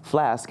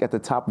flask at the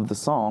top of the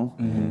song,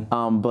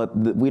 but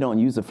we don't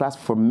use the flask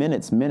for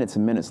minutes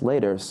and minutes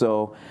later.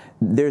 So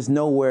there's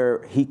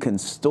nowhere he can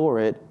store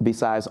it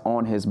besides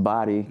on his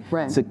body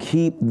to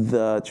keep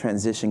the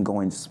transition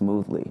going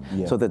smoothly,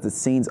 so that the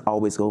scenes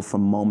always go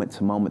from moment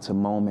to moment to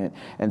moment.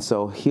 And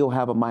so he'll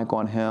have a mic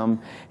on him,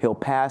 he'll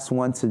pass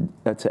one to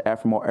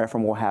Ephraim, or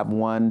Ephraim will have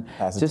one.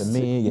 Pass it to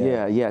me,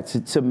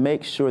 to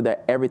make sure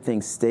that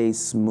everything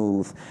stays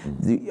smooth.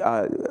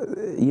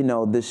 You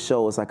know, this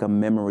show is like a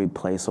memory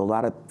play, so a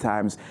lot of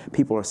times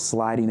people are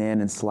sliding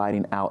in and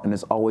sliding out, and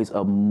there's always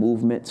a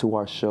movement to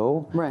our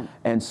show. Right.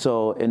 And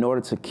so in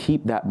order to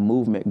keep that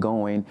movement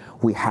going,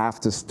 we have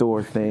to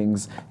store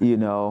things, you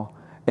know,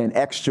 and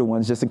extra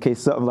ones just in case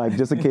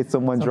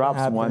someone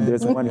drops one.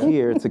 There's one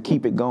here to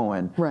keep it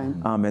going. Right.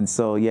 And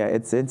so yeah,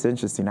 it's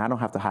interesting. I don't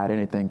have to hide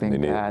anything.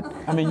 Thank God.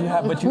 I mean,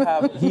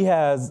 he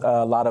has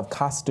a lot of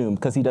costume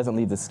because he doesn't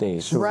leave the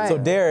stage. Sure. Right. So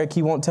Derrick,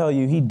 he won't tell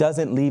you, he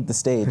doesn't leave the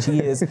stage. He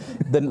is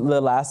the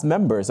last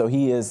member. So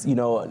he is, you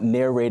know,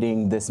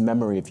 narrating this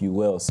memory, if you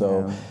will.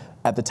 So.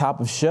 At the top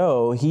of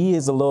show, he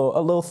is a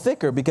little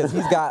thicker because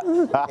he's got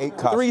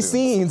 3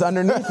 scenes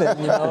underneath him,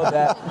 you know,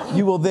 that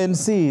you will then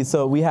see.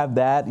 So we have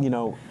that, you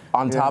know,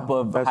 on top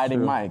of hiding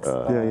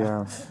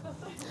mics.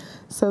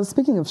 So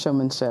speaking of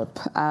showmanship,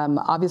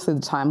 obviously the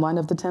timeline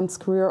of the Temps'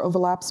 career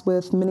overlaps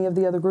with many of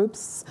the other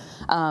groups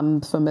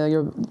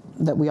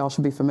that we all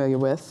should be familiar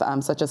with,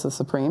 such as the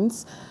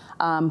Supremes,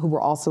 who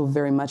were also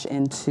very much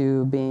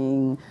into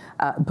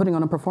putting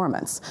on a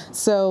performance.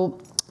 So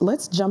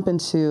let's jump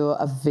into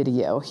a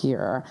video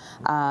here.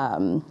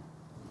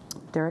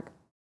 Derrick?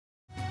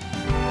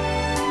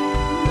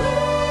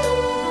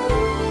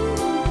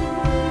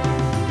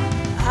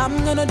 I'm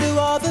gonna do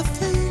all the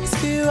things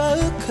you a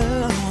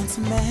girl wants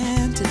a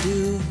man to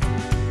do.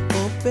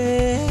 Oh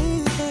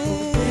baby,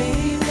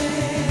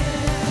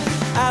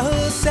 I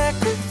will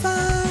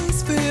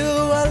sacrifice for you.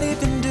 I'll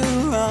even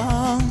do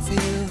wrong for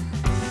you.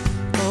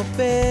 Oh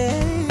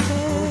baby,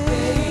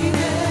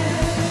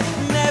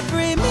 and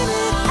every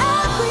minute,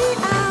 every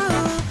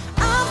hour,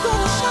 I'm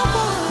gonna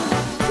shower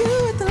you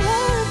with the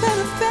love and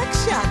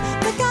affection.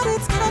 Look out,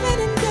 it's coming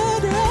in your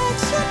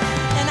direction,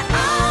 and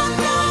I'm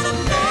gonna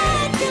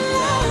make you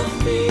love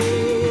me.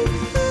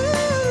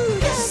 Ooh,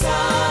 yes I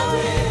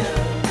will.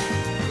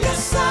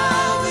 Yes I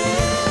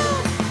will.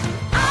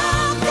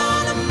 I'm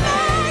gonna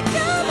make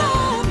you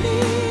love me.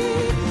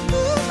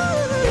 Ooh,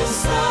 yes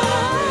I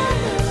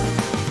will.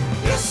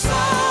 Yes I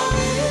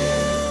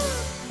will.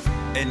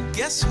 And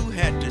guess who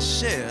had to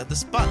share the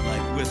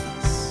spotlight with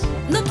us?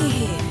 Looky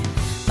here,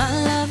 my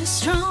love is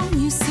strong.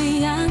 You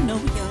see, I know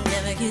you'll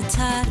never get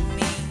tired of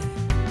me.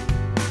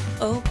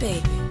 Oh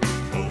baby,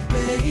 Oh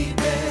baby,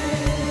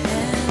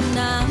 and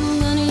I'm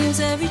gonna use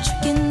every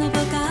trick in the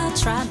book. I'll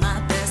try my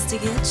best to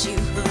get you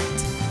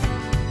hooked.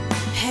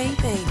 Hey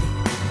baby,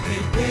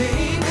 hey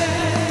baby.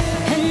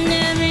 and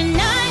every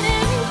night,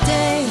 every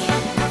day,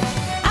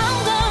 I'm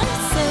gonna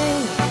say,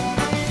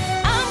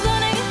 I'm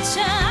gonna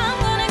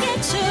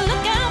get you.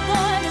 Look out,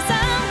 boy, 'cause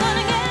I'm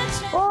gonna get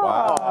you.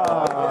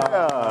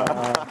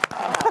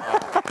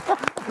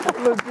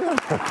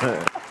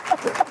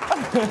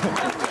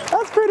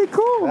 That's pretty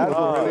cool. That's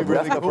really,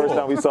 really That's the first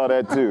time we saw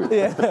that too.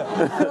 They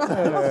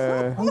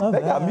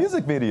got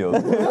music videos.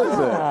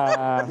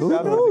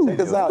 Check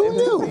us out.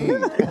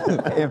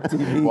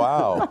 MTV.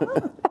 Wow.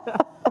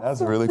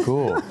 That's really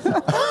cool.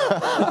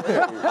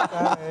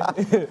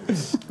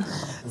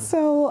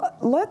 So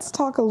let's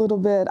talk a little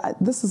bit.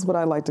 This is what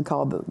I like to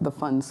call the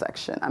fun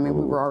section. I mean,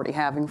 we were already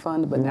having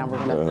fun, but now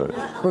we're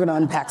gonna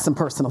unpack some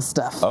personal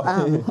stuff.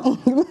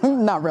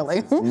 Not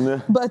really.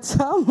 But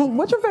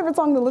what's your favorite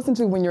song to listen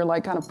to when you're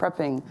like kind of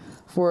prepping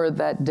for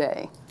that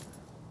day?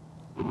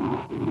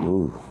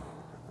 Ooh,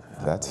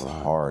 that's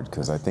hard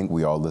because I think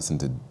we all listen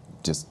to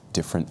just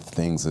different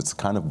things. It's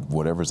kind of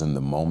whatever's in the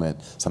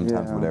moment.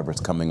 Sometimes whatever's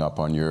coming up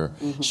on your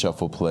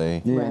shuffle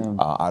play.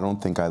 I don't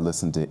think I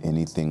listen to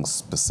anything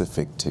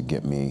specific to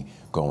get me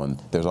going.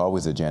 There's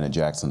always a Janet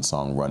Jackson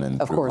song running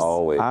Of through. course.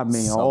 Always. I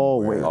mean, Somewhere.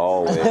 always.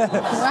 Always.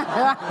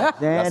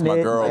 That's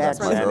my girl. That's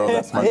my girl.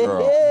 That's my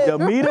girl.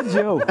 Damita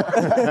Joe.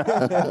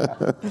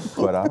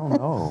 But I don't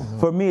know.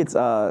 For me, it's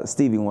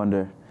Stevie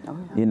Wonder.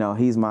 You know,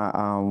 he's my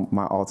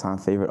my all-time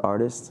favorite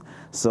artist.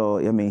 So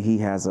I mean, he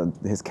has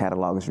his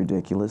catalog is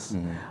ridiculous,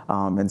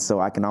 and so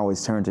I can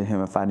always turn to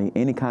him if I need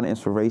any kind of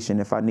inspiration.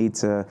 If I need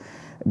to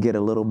get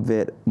a little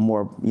bit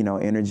more,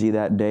 energy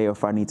that day, or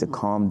if I need to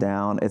calm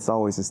down, it's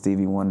always a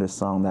Stevie Wonder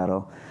song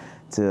that'll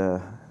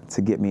to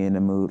get me in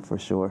the mood for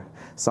sure.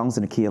 Songs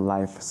in the Key of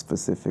Life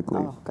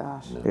specifically. Oh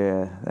gosh.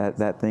 Yeah,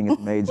 that thing is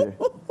major.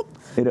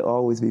 It'll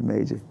always be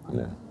major.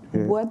 Yeah.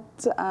 Yeah.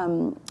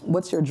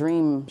 What's your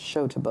dream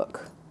show to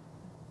book?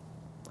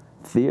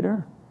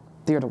 Theater?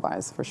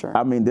 Theater-wise, for sure.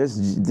 I mean,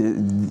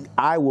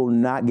 I will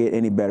not get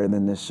any better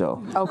than this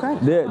show. Okay.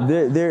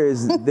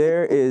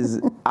 There is.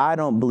 I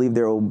don't believe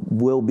there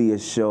will be a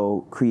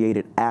show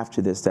created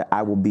after this that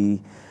I will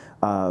be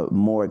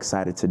more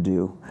excited to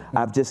do.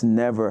 I've just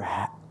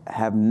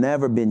have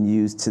never been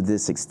used to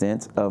this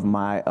extent of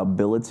my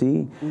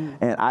ability,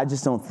 and I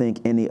just don't think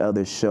any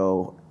other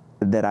show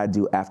that I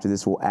do after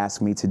this will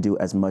ask me to do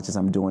as much as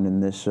I'm doing in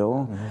this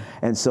show.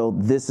 And so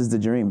this is the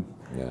dream.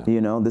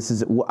 Yeah. This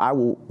is, I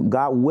will,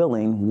 God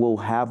willing, will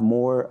have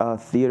more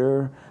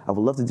theater. I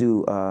would love to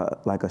do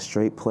like a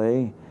straight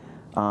play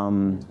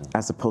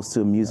as opposed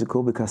to a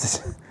musical,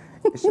 because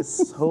it's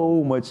just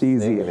so much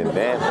easier.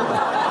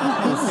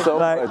 So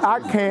Like, I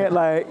can't,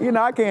 I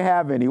can't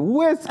have any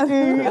whiskey.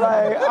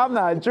 I'm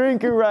not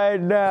drinking right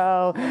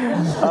now.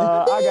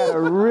 I gotta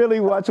really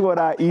watch what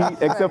I eat,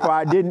 except for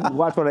I didn't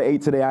watch what I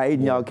ate today. I ate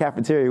in y'all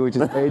cafeteria, which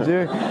is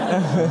major.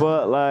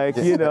 But I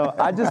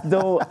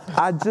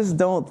just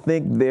don't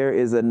think there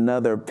is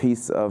another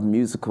piece of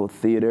musical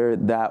theater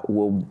that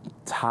will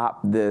top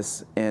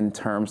this in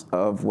terms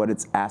of what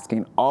it's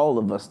asking all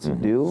of us to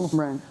do.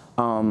 Right.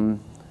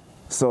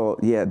 So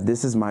yeah,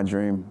 this is my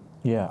dream.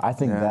 Yeah, I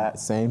think that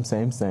same.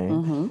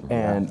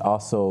 And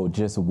also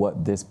just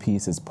what this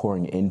piece is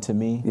pouring into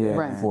me. Yeah.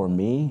 Right. For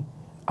me,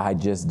 I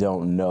just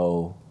don't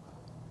know.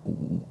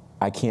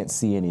 I can't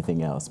see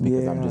anything else,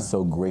 because I'm just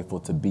so grateful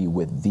to be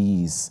with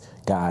these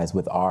guys,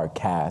 with our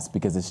cast,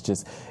 because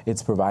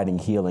it's providing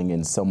healing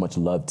and so much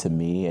love to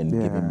me, and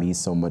giving me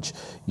so much,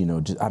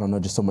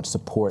 just so much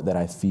support that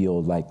I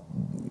feel like,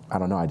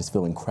 I just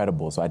feel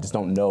incredible. So I just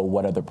don't know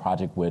what other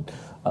project would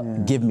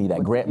give me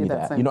that, grant me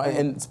that. same thing.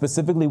 And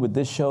specifically with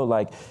this show,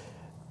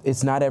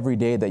 it's not every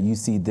day that you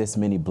see this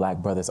many black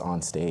brothers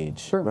on stage.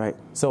 Sure. Right.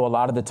 So a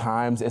lot of the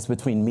times it's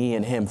between me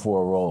and him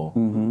for a role.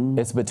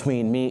 It's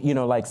between me, you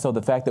know, like, so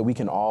the fact that we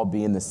can all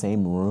be in the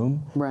same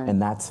room Right.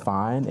 and that's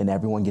fine and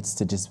everyone gets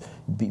to just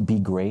be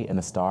great and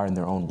a star in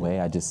their own way.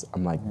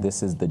 I'm like,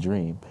 this is the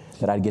dream.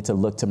 That I get to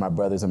look to my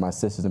brothers and my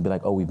sisters and be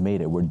like, oh, we've made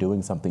it. We're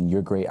doing something.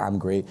 You're great. I'm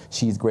great.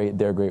 She's great.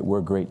 They're great.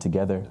 We're great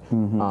together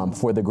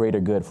for the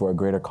greater good, for a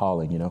greater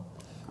calling, you know?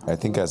 I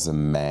think as a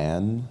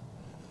man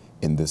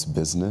in this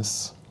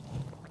business,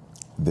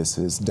 this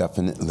is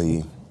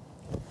definitely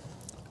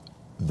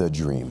the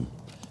dream.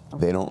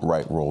 They don't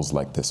write roles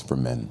like this for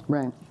men.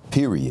 Right.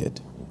 Period.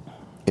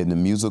 In the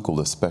musical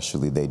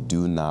especially, they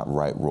do not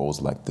write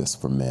roles like this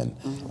for men.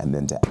 And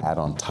then to add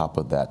on top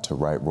of that, to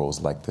write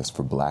roles like this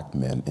for black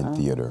men in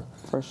theater.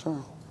 For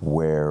sure.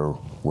 Where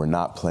we're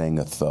not playing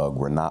a thug,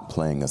 we're not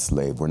playing a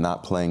slave, we're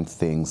not playing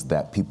things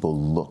that people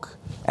look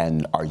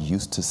and are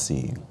used to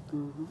seeing.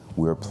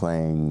 We're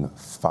playing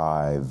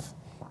 5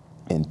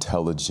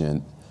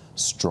 intelligent,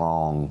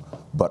 strong,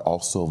 but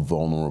also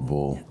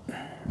vulnerable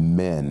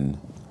men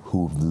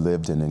who've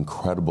lived an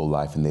incredible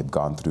life and they've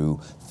gone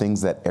through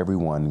things that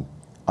everyone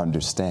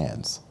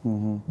understands.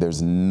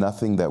 There's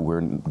nothing that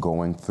we're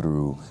going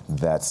through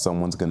that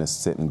someone's gonna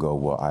sit and go,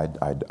 well,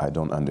 I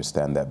don't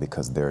understand that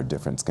because they're a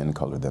different skin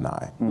color than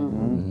I.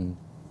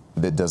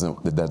 That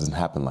doesn't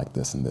happen like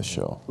this in this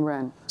show.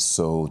 Right.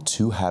 So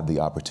to have the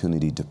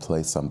opportunity to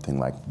play something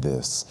like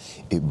this,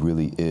 it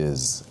really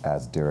is,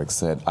 as Derrick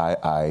said,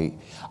 I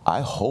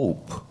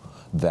hope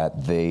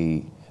that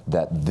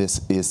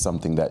this is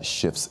something that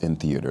shifts in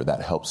theater,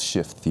 that helps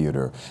shift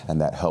theater, and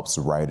that helps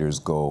writers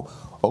go,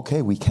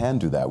 okay, we can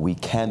do that. We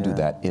can do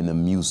that in a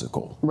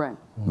musical. Right.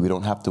 We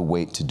don't have to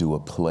wait to do a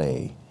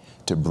play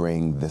to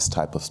bring this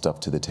type of stuff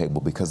to the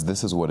table, because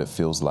this is what it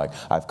feels like.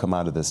 I've come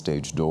out of the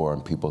stage door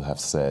and people have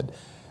said,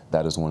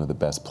 that is one of the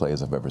best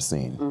plays I've ever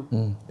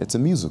seen. It's a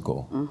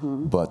musical,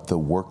 but the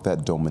work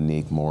that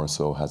Dominique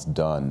Morisseau has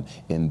done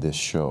in this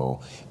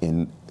show,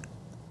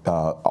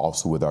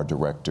 also with our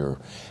director,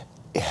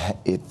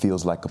 it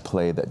feels like a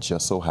play that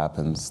just so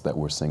happens that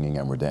we're singing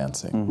and we're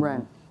dancing.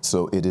 Right.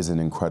 So it is an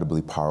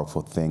incredibly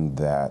powerful thing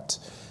that,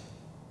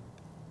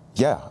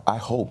 yeah, I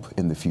hope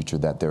in the future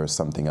that there is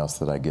something else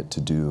that I get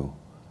to do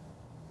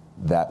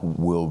that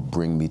will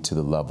bring me to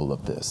the level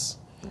of this.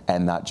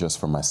 And not just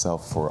for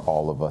myself, for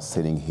all of us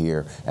sitting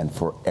here and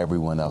for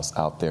everyone else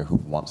out there who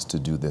wants to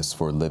do this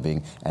for a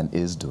living and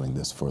is doing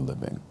this for a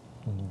living.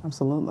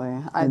 Absolutely.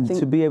 And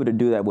to be able to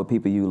do that with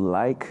people you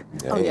like.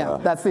 Oh yeah,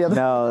 that's the other.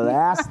 No,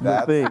 that's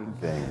the thing.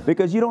 the thing.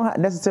 Because you don't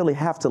necessarily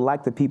have to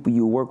like the people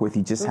you work with.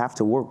 You just have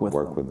to work with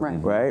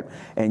them. Right.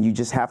 And you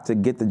just have to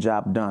get the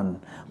job done.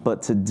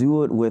 But to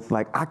do it with,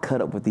 like, I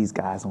cut up with these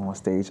guys on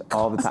stage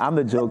all the time. I'm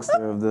the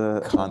jokester of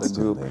the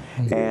group,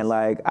 and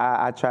like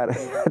I try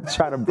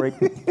to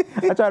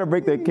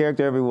break their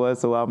character every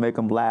once in a while, make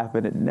them laugh,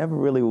 and it never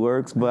really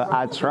works. But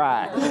I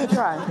try.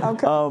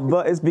 Okay.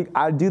 But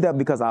I do that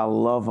because I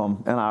love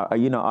them, and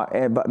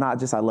but not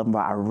just I love them, but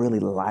I really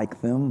like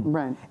them.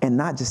 Right. And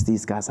not just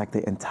these guys, like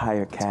the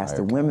entire cast.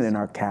 The women in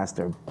our cast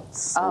are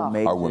so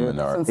major. Our women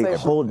are. They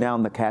hold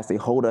down the cast. They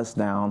hold us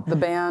down. The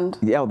band.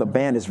 Yeah, the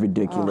band is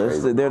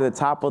ridiculous. They're the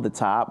top of the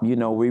top. You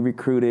know, we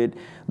recruited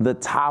the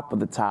top of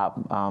the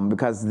top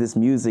because this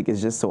music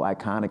is just so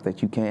iconic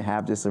that you can't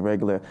have just a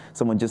regular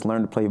someone just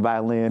learn to play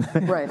violin.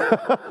 Right.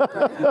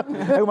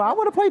 Hey, well, I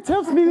want to play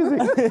Tiff's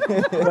music.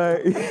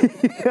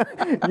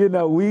 You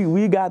know,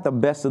 we got the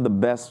best of the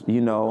best,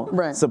 you know,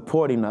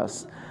 supporting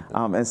us.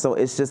 And so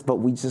it's just, but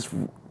we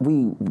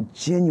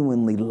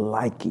genuinely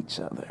like each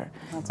other.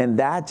 And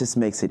that just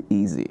makes it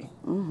easy.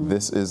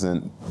 This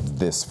isn't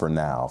this for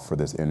now, for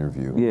this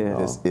interview. Yeah.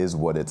 This is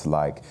what it's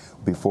like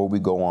before we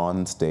go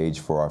on stage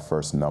for our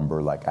first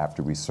number, like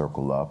after we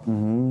circle up.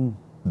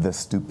 The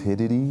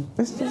stupidity,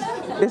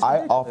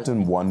 I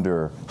often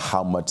wonder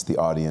how much the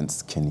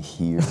audience can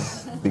hear,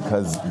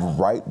 because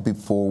right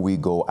before we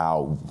go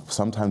out,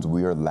 sometimes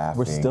we are laughing.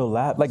 We're still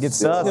laughing. Like it's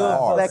Still still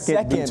hard. a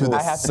second. To the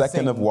I have to second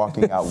sing. of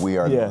walking out, we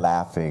are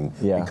laughing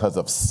Yeah. because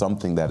of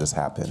something that has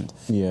happened.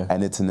 Yeah.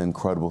 And it's an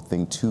incredible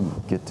thing to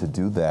get to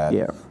do that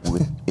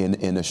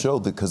in a show,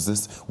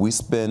 because we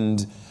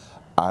spend,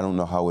 I don't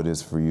know how it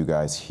is for you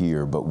guys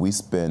here, but we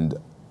spend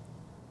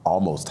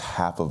almost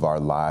half of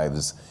our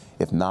lives,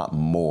 if not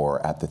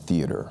more, at the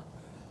theater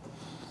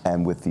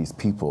and with these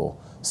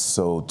people.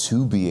 So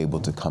to be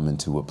able to come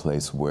into a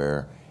place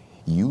where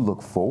you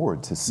look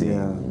forward to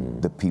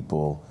seeing the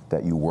people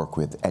that you work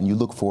with, and you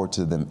look forward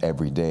to them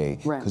every day,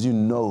 because you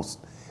know,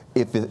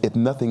 if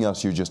nothing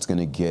else, you're just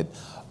gonna get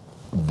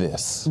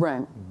this.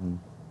 Right.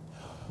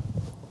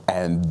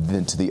 And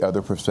then to the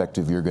other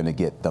perspective, you're gonna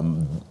get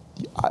them.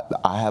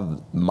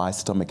 My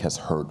stomach has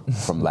hurt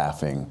from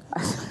laughing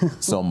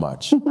so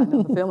much. I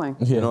know the feeling.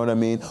 You know what I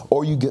mean?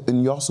 Or you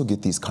also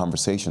get these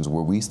conversations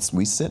where we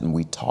sit and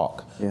we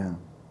talk. Yeah.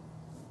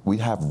 We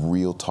have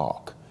real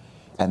talk.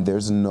 And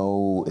it's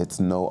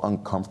no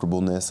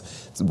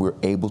uncomfortableness. We're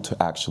able to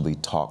actually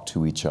talk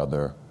to each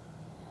other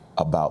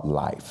about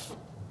life.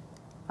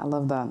 I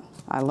love that.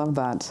 I love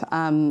that.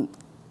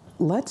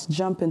 let's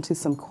jump into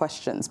some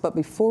questions. But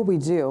before we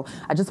do,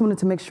 I just wanted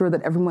to make sure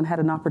that everyone had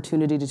an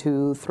opportunity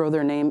to throw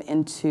their name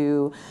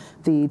into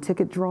the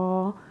ticket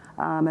draw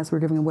as we're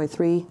giving away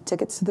 3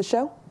 tickets to the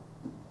show.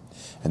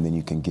 And then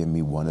you can give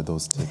me one of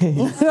those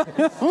tickets.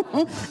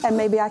 And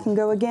maybe I can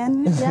go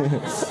again. Yeah.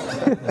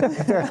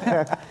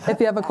 If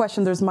you have a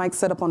question, there's mics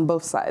set up on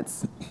both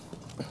sides.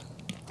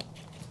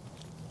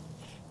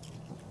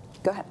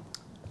 Go ahead.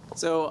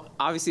 So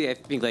obviously, I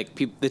think like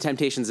the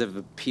Temptations have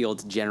appealed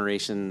to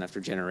generation after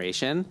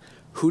generation.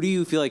 Who do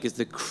you feel like is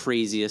the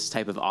craziest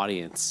type of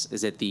audience?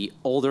 Is it the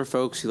older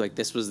folks who like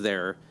this was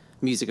their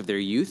music of their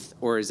youth,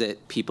 or is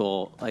it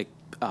people like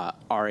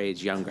our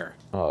age, younger?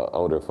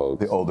 Older folks.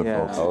 The older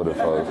folks. Older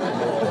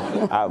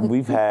folks.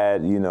 We've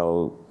had, you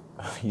know,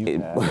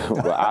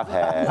 well, I've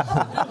had.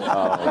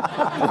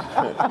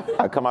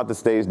 I come out the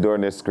stage door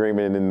and they're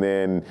screaming, and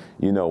then,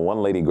 you know,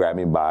 one lady grabbed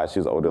me by, she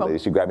was an older lady,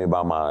 she grabbed me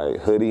by my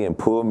hoodie and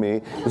pulled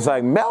me. It's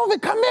like, Melvin,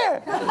 come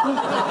here!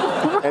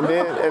 and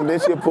then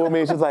she'll pull me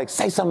and she's like,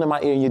 say something in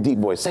my ear in your deep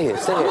voice. Say it,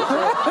 say it.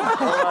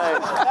 I'm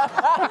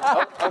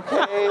like,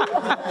 okay.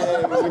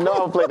 You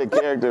know I'm playing the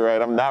character,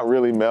 right? I'm not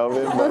really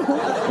Melvin, but,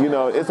 you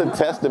know, it's a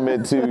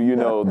testament to, you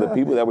know, the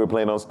people that we're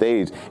playing on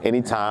stage.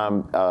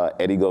 Anytime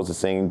Eddie goes to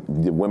sing,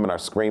 the women are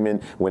screaming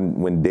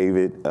when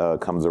David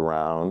comes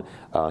around,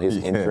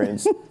 his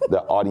entrance,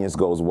 the audience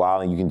goes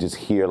wild, and you can just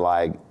hear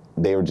like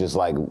they were just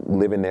like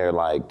living their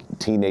like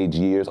teenage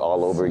years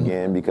all over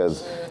again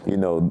because, you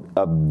know,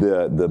 of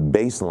the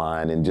bass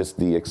line and just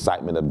the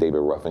excitement of David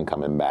Ruffin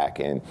coming back,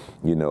 and,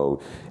 you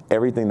know,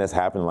 everything that's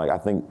happened. Like, I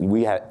think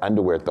we had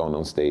underwear thrown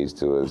on stage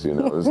to us, you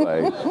know. It's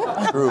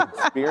like true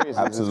experience.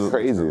 It's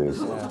craziness.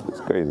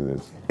 It's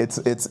craziness.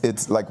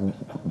 It's like,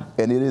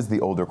 and it is the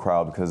older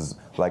crowd because,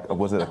 like,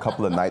 was it a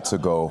couple of nights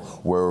ago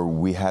where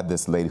we had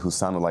this lady who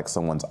sounded like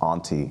someone's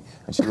auntie,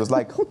 and she was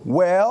like,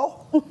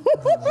 well,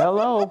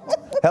 Hello.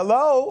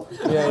 hello,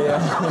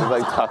 Yeah.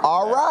 Like,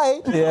 all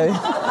right.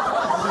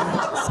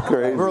 Yeah. it's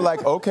crazy. We were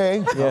like,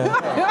 okay,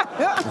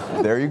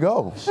 Yeah. there you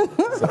go.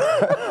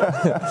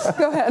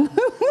 Go ahead.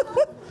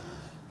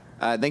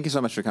 Thank you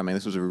so much for coming.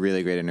 This was a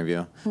really great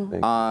interview.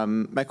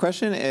 My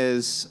question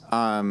is,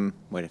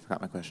 wait, I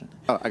forgot my question.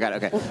 Oh, I got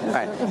it, okay. All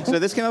right, so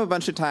this came up a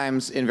bunch of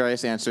times in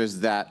various answers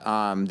that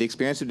the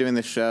experience of doing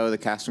this show, the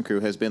cast and crew,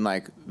 has been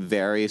like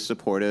very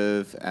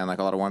supportive and like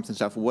a lot of warmth and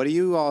stuff. What do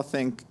you all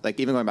think, like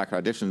even going back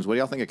to auditions, what do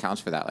y'all think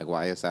accounts for that? Like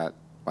why is it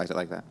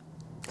like that?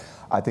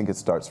 I think it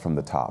starts from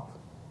the top,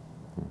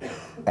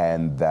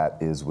 and that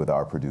is with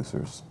our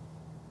producers.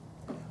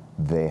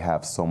 They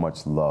have so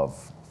much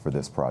love for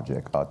this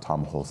project.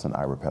 Tom Hulse and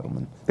Ira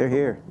Peddleman. They're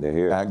here. They're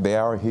here. They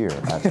are here,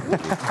 actually, in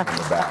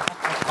the back.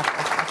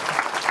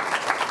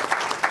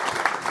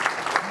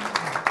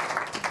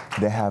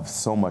 They have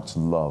so much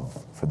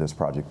love for this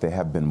project. They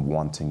have been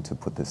wanting to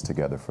put this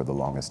together for the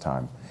longest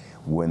time.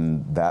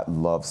 When that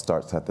love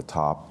starts at the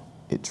top,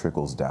 it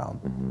trickles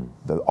down.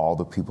 All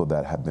the people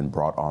that have been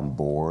brought on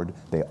board,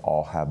 they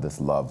all have this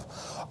love.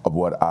 Of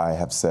what I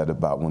have said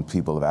about when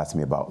people have asked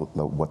me about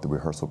what the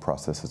rehearsal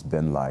process has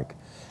been like,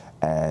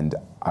 and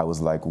I was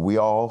like, we've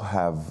all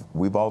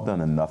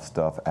done enough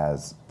stuff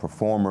as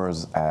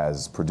performers,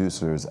 as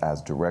producers,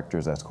 as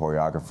directors, as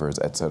choreographers,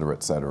 et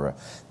cetera,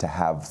 to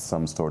have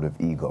some sort of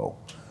ego.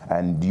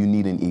 And you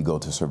need an ego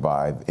to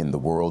survive in the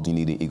world, you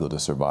need an ego to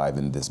survive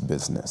in this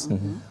business.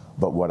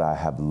 But what I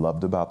have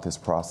loved about this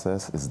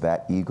process is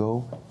that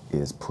ego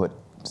is put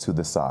to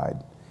the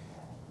side.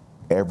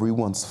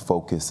 Everyone's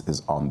focus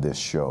is on this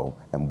show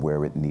and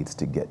where it needs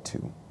to get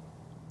to.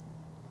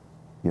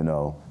 You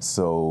know,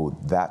 so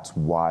that's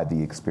why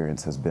the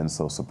experience has been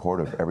so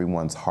supportive.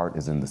 Everyone's heart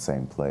is in the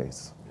same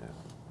place. Yeah.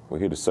 We're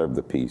here to serve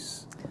the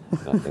peace.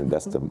 And I think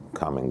that's the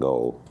common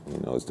goal, you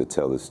know, is to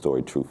tell this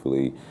story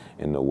truthfully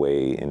in a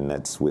way, and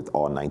that's with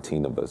all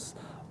 19 of us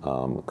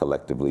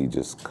collectively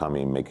just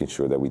coming, making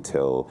sure that we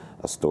tell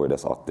a story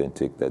that's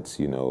authentic, that's,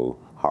 you know,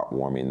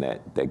 heartwarming,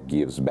 that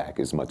gives back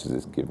as much as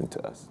it's given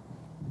to us.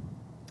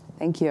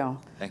 Thank you.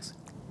 Thanks.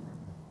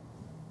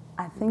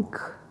 I think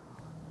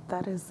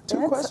that is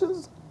Two it.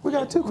 questions? We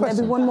got 2 questions.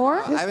 Maybe one more?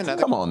 I have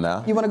another. Come on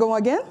now. You want to go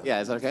again? Yeah,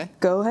 is that okay?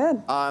 Go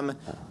ahead.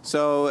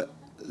 So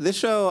this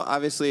show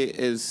obviously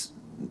is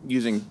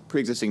using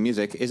pre-existing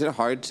music. Is it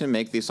hard to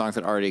make these songs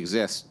that already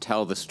exist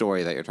tell the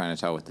story that you're trying to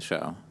tell with the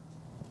show?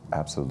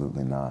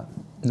 Absolutely not.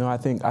 No, I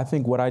think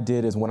what I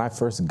did is when I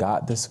first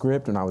got the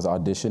script and I was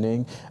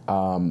auditioning,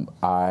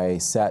 I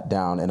sat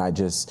down and I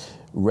just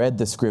read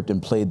the script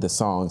and played the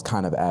songs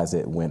kind of as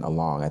it went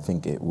along. I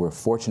think we're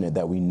fortunate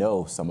that we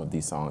know some of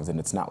these songs, and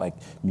it's not like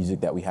music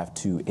that we have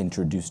to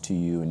introduce to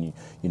you, and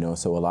you know.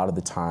 So a lot of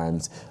the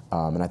times,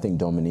 and I think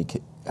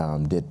Dominique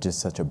did just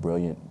such a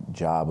brilliant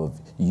job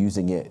of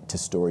using it to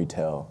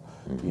storytell,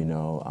 you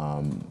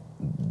know,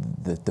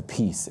 the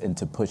piece and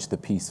to push the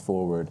piece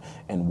forward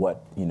and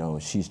what, you know,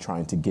 she's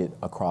trying to get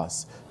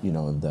across, you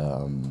know,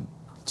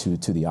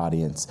 to the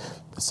audience.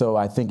 So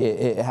I think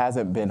it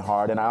hasn't been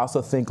hard, and I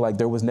also think like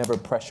there was never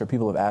pressure.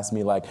 People have asked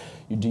me like,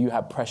 do you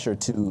have pressure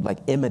to like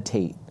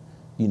imitate,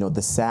 you know,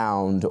 the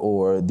sound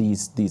or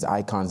these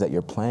icons that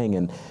you're playing?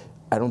 And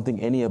I don't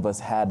think any of us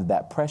had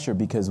that pressure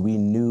because we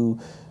knew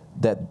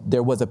that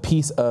there was a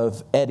piece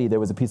of Eddie, there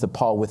was a piece of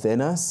Paul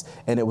within us,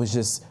 and it was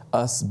just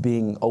us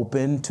being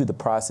open to the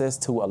process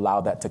to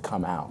allow that to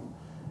come out.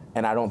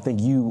 And I don't think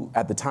you,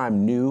 at the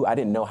time, knew. I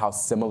didn't know how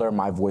similar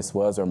my voice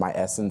was or my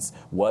essence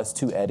was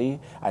to Eddie.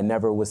 I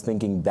never was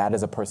thinking that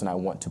is a person I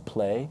want to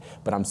play,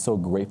 but I'm so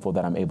grateful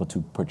that I'm able to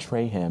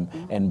portray him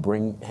and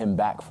bring him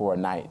back for a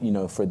night, you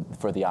know,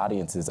 for the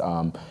audiences.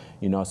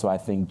 You know, so I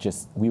think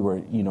just we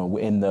were, you know,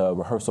 in the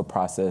rehearsal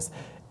process,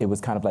 it was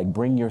kind of like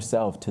bring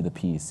yourself to the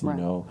piece, you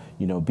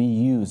know, be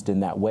used in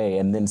that way.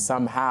 And then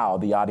somehow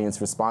the audience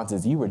response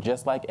is, you were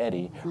just like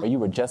Eddie, or you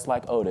were just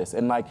like Otis.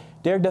 And like,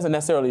 Derrick doesn't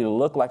necessarily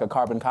look like a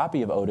carbon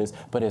copy of Otis,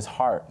 but his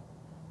heart,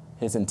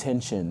 his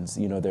intentions,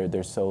 you know,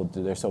 they're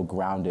so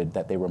grounded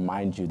that they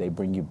remind you, they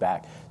bring you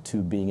back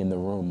to being in the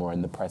room or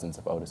in the presence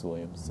of Otis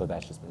Williams. So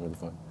that's just been really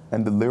fun.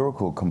 And the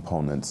lyrical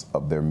components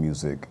of their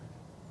music,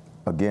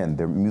 again,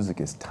 their music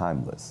is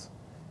timeless.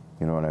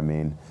 You know what I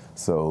mean?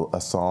 So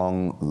a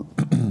song,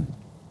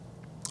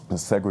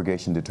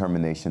 segregation,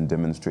 determination,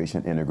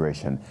 demonstration,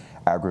 integration,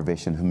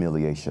 aggravation,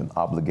 humiliation,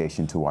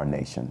 obligation to our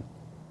nation.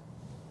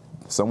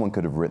 Someone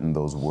could have written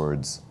those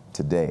words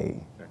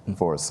today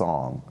for a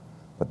song,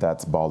 but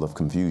that's Ball of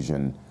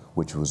Confusion,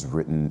 which was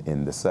written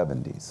in the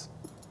 70s.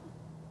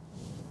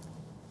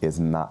 It's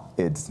not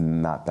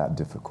that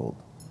difficult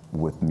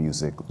with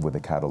music, with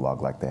a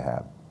catalog like they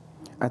have.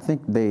 I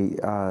think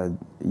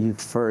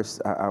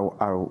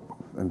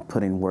I'm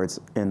putting words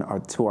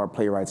to our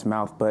playwright's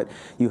mouth, but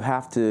you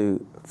have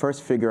to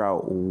first figure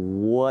out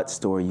what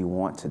story you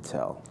want to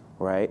tell,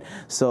 right?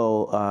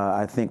 So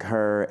I think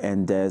her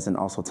and Des and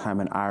also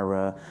Time and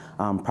Ira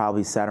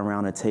probably sat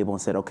around a table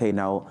and said, okay,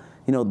 now,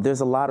 you know,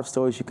 there's a lot of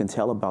stories you can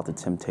tell about the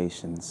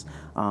Temptations.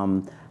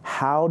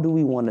 How do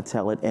we want to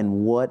tell it,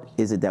 and what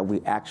is it that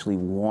we actually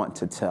want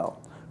to tell?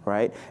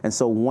 Right? And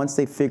so once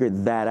they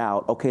figured that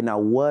out, okay, now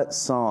what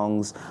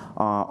songs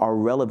are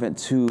relevant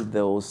to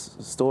those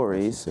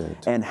stories,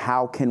 and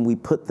how can we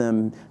put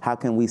them, how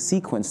can we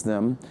sequence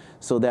them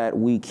so that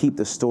we keep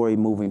the story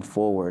moving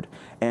forward?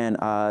 And,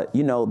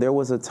 you know, there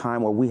was a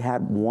time where we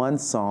had one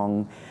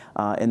song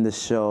in the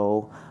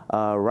show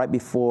right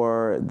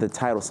before the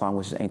title song,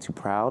 which is Ain't Too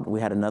Proud. We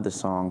had another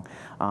song,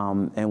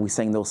 and we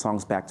sang those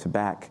songs back to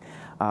back.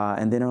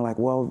 And then they're like,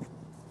 well,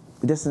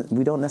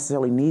 we don't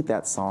necessarily need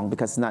that song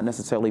because it's not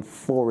necessarily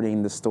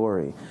forwarding the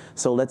story.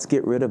 So let's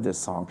get rid of this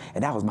song.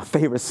 And that was my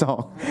favorite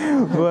song.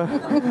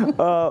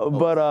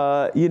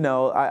 but you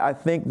know, I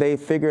think they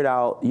figured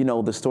out, you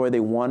know, the story they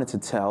wanted to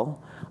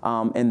tell,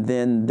 and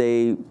then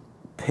they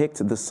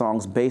picked the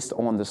songs based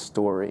on the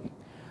story.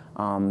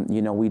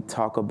 You know, we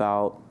talk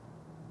about,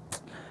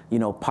 you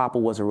know, Papa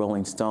was a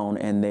Rolling Stone,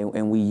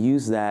 and we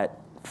use that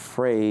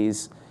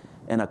phrase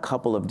in a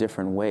couple of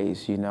different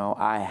ways. You know,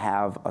 I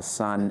have a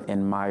son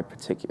in my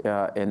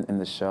particular in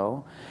the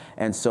show,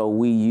 and so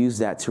we use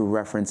that to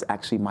reference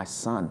actually my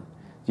son.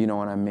 You know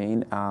what I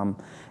mean?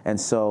 And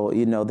so,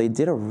 you know, they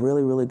did a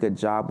really, really good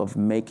job of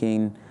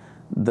making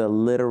the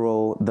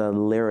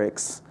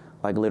lyrics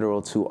like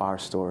literal to our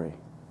story.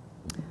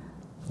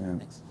 Yeah.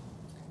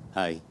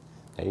 Hi.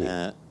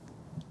 Hey.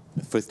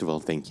 First of all,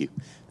 thank you.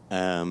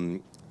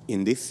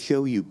 In this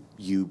show,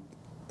 you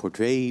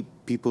portray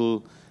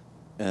people.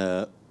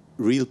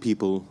 Real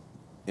people,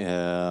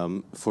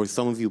 for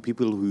some of you,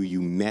 people who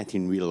you met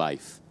in real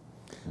life.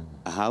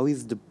 How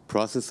is the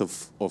process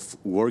of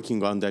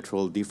working on that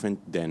role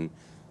different than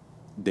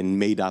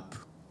made-up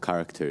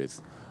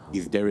characters?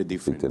 Is there a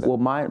difference? Well,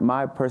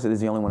 my person is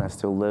the only one that's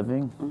still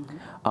living,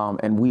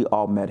 and we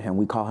all met him.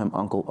 We call him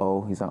Uncle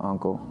O. He's our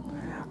uncle.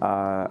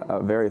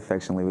 Very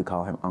affectionately, we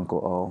call him Uncle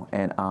O.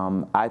 And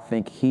I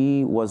think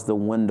he was the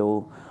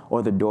window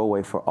or the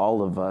doorway for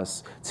all of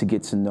us to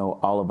get to know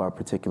all of our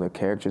particular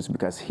characters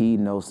because he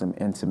knows them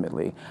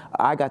intimately.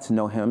 I got to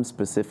know him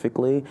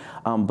specifically,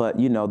 but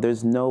you know,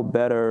 there's no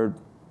better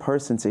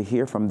person to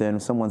hear from than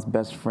someone's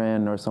best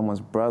friend or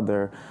someone's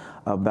brother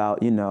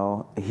about, you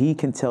know, he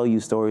can tell you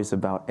stories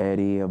about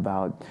Eddie,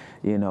 about,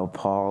 you know,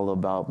 Paul,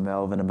 about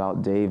Melvin,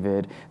 about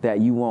David that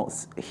you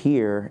won't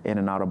hear in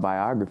an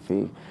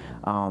autobiography.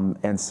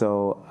 And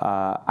so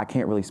I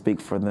can't really speak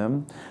for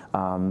them.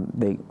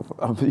 You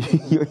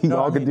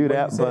all can do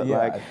that, but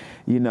like,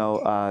 you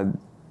know,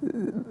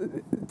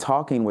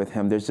 talking with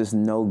him, there's just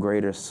no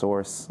greater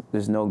source,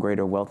 there's no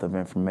greater wealth of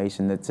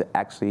information than to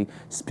actually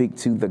speak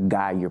to the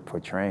guy you're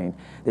portraying.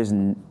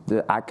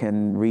 I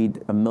can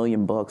read 1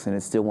 million books and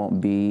it still won't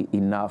be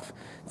enough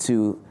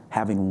to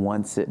having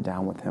one sit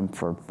down with him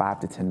for 5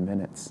 to 10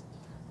 minutes.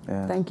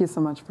 Yeah. Thank you so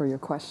much for your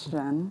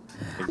question.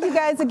 You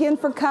guys again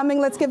for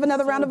coming. Let's give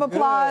another round of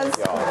applause.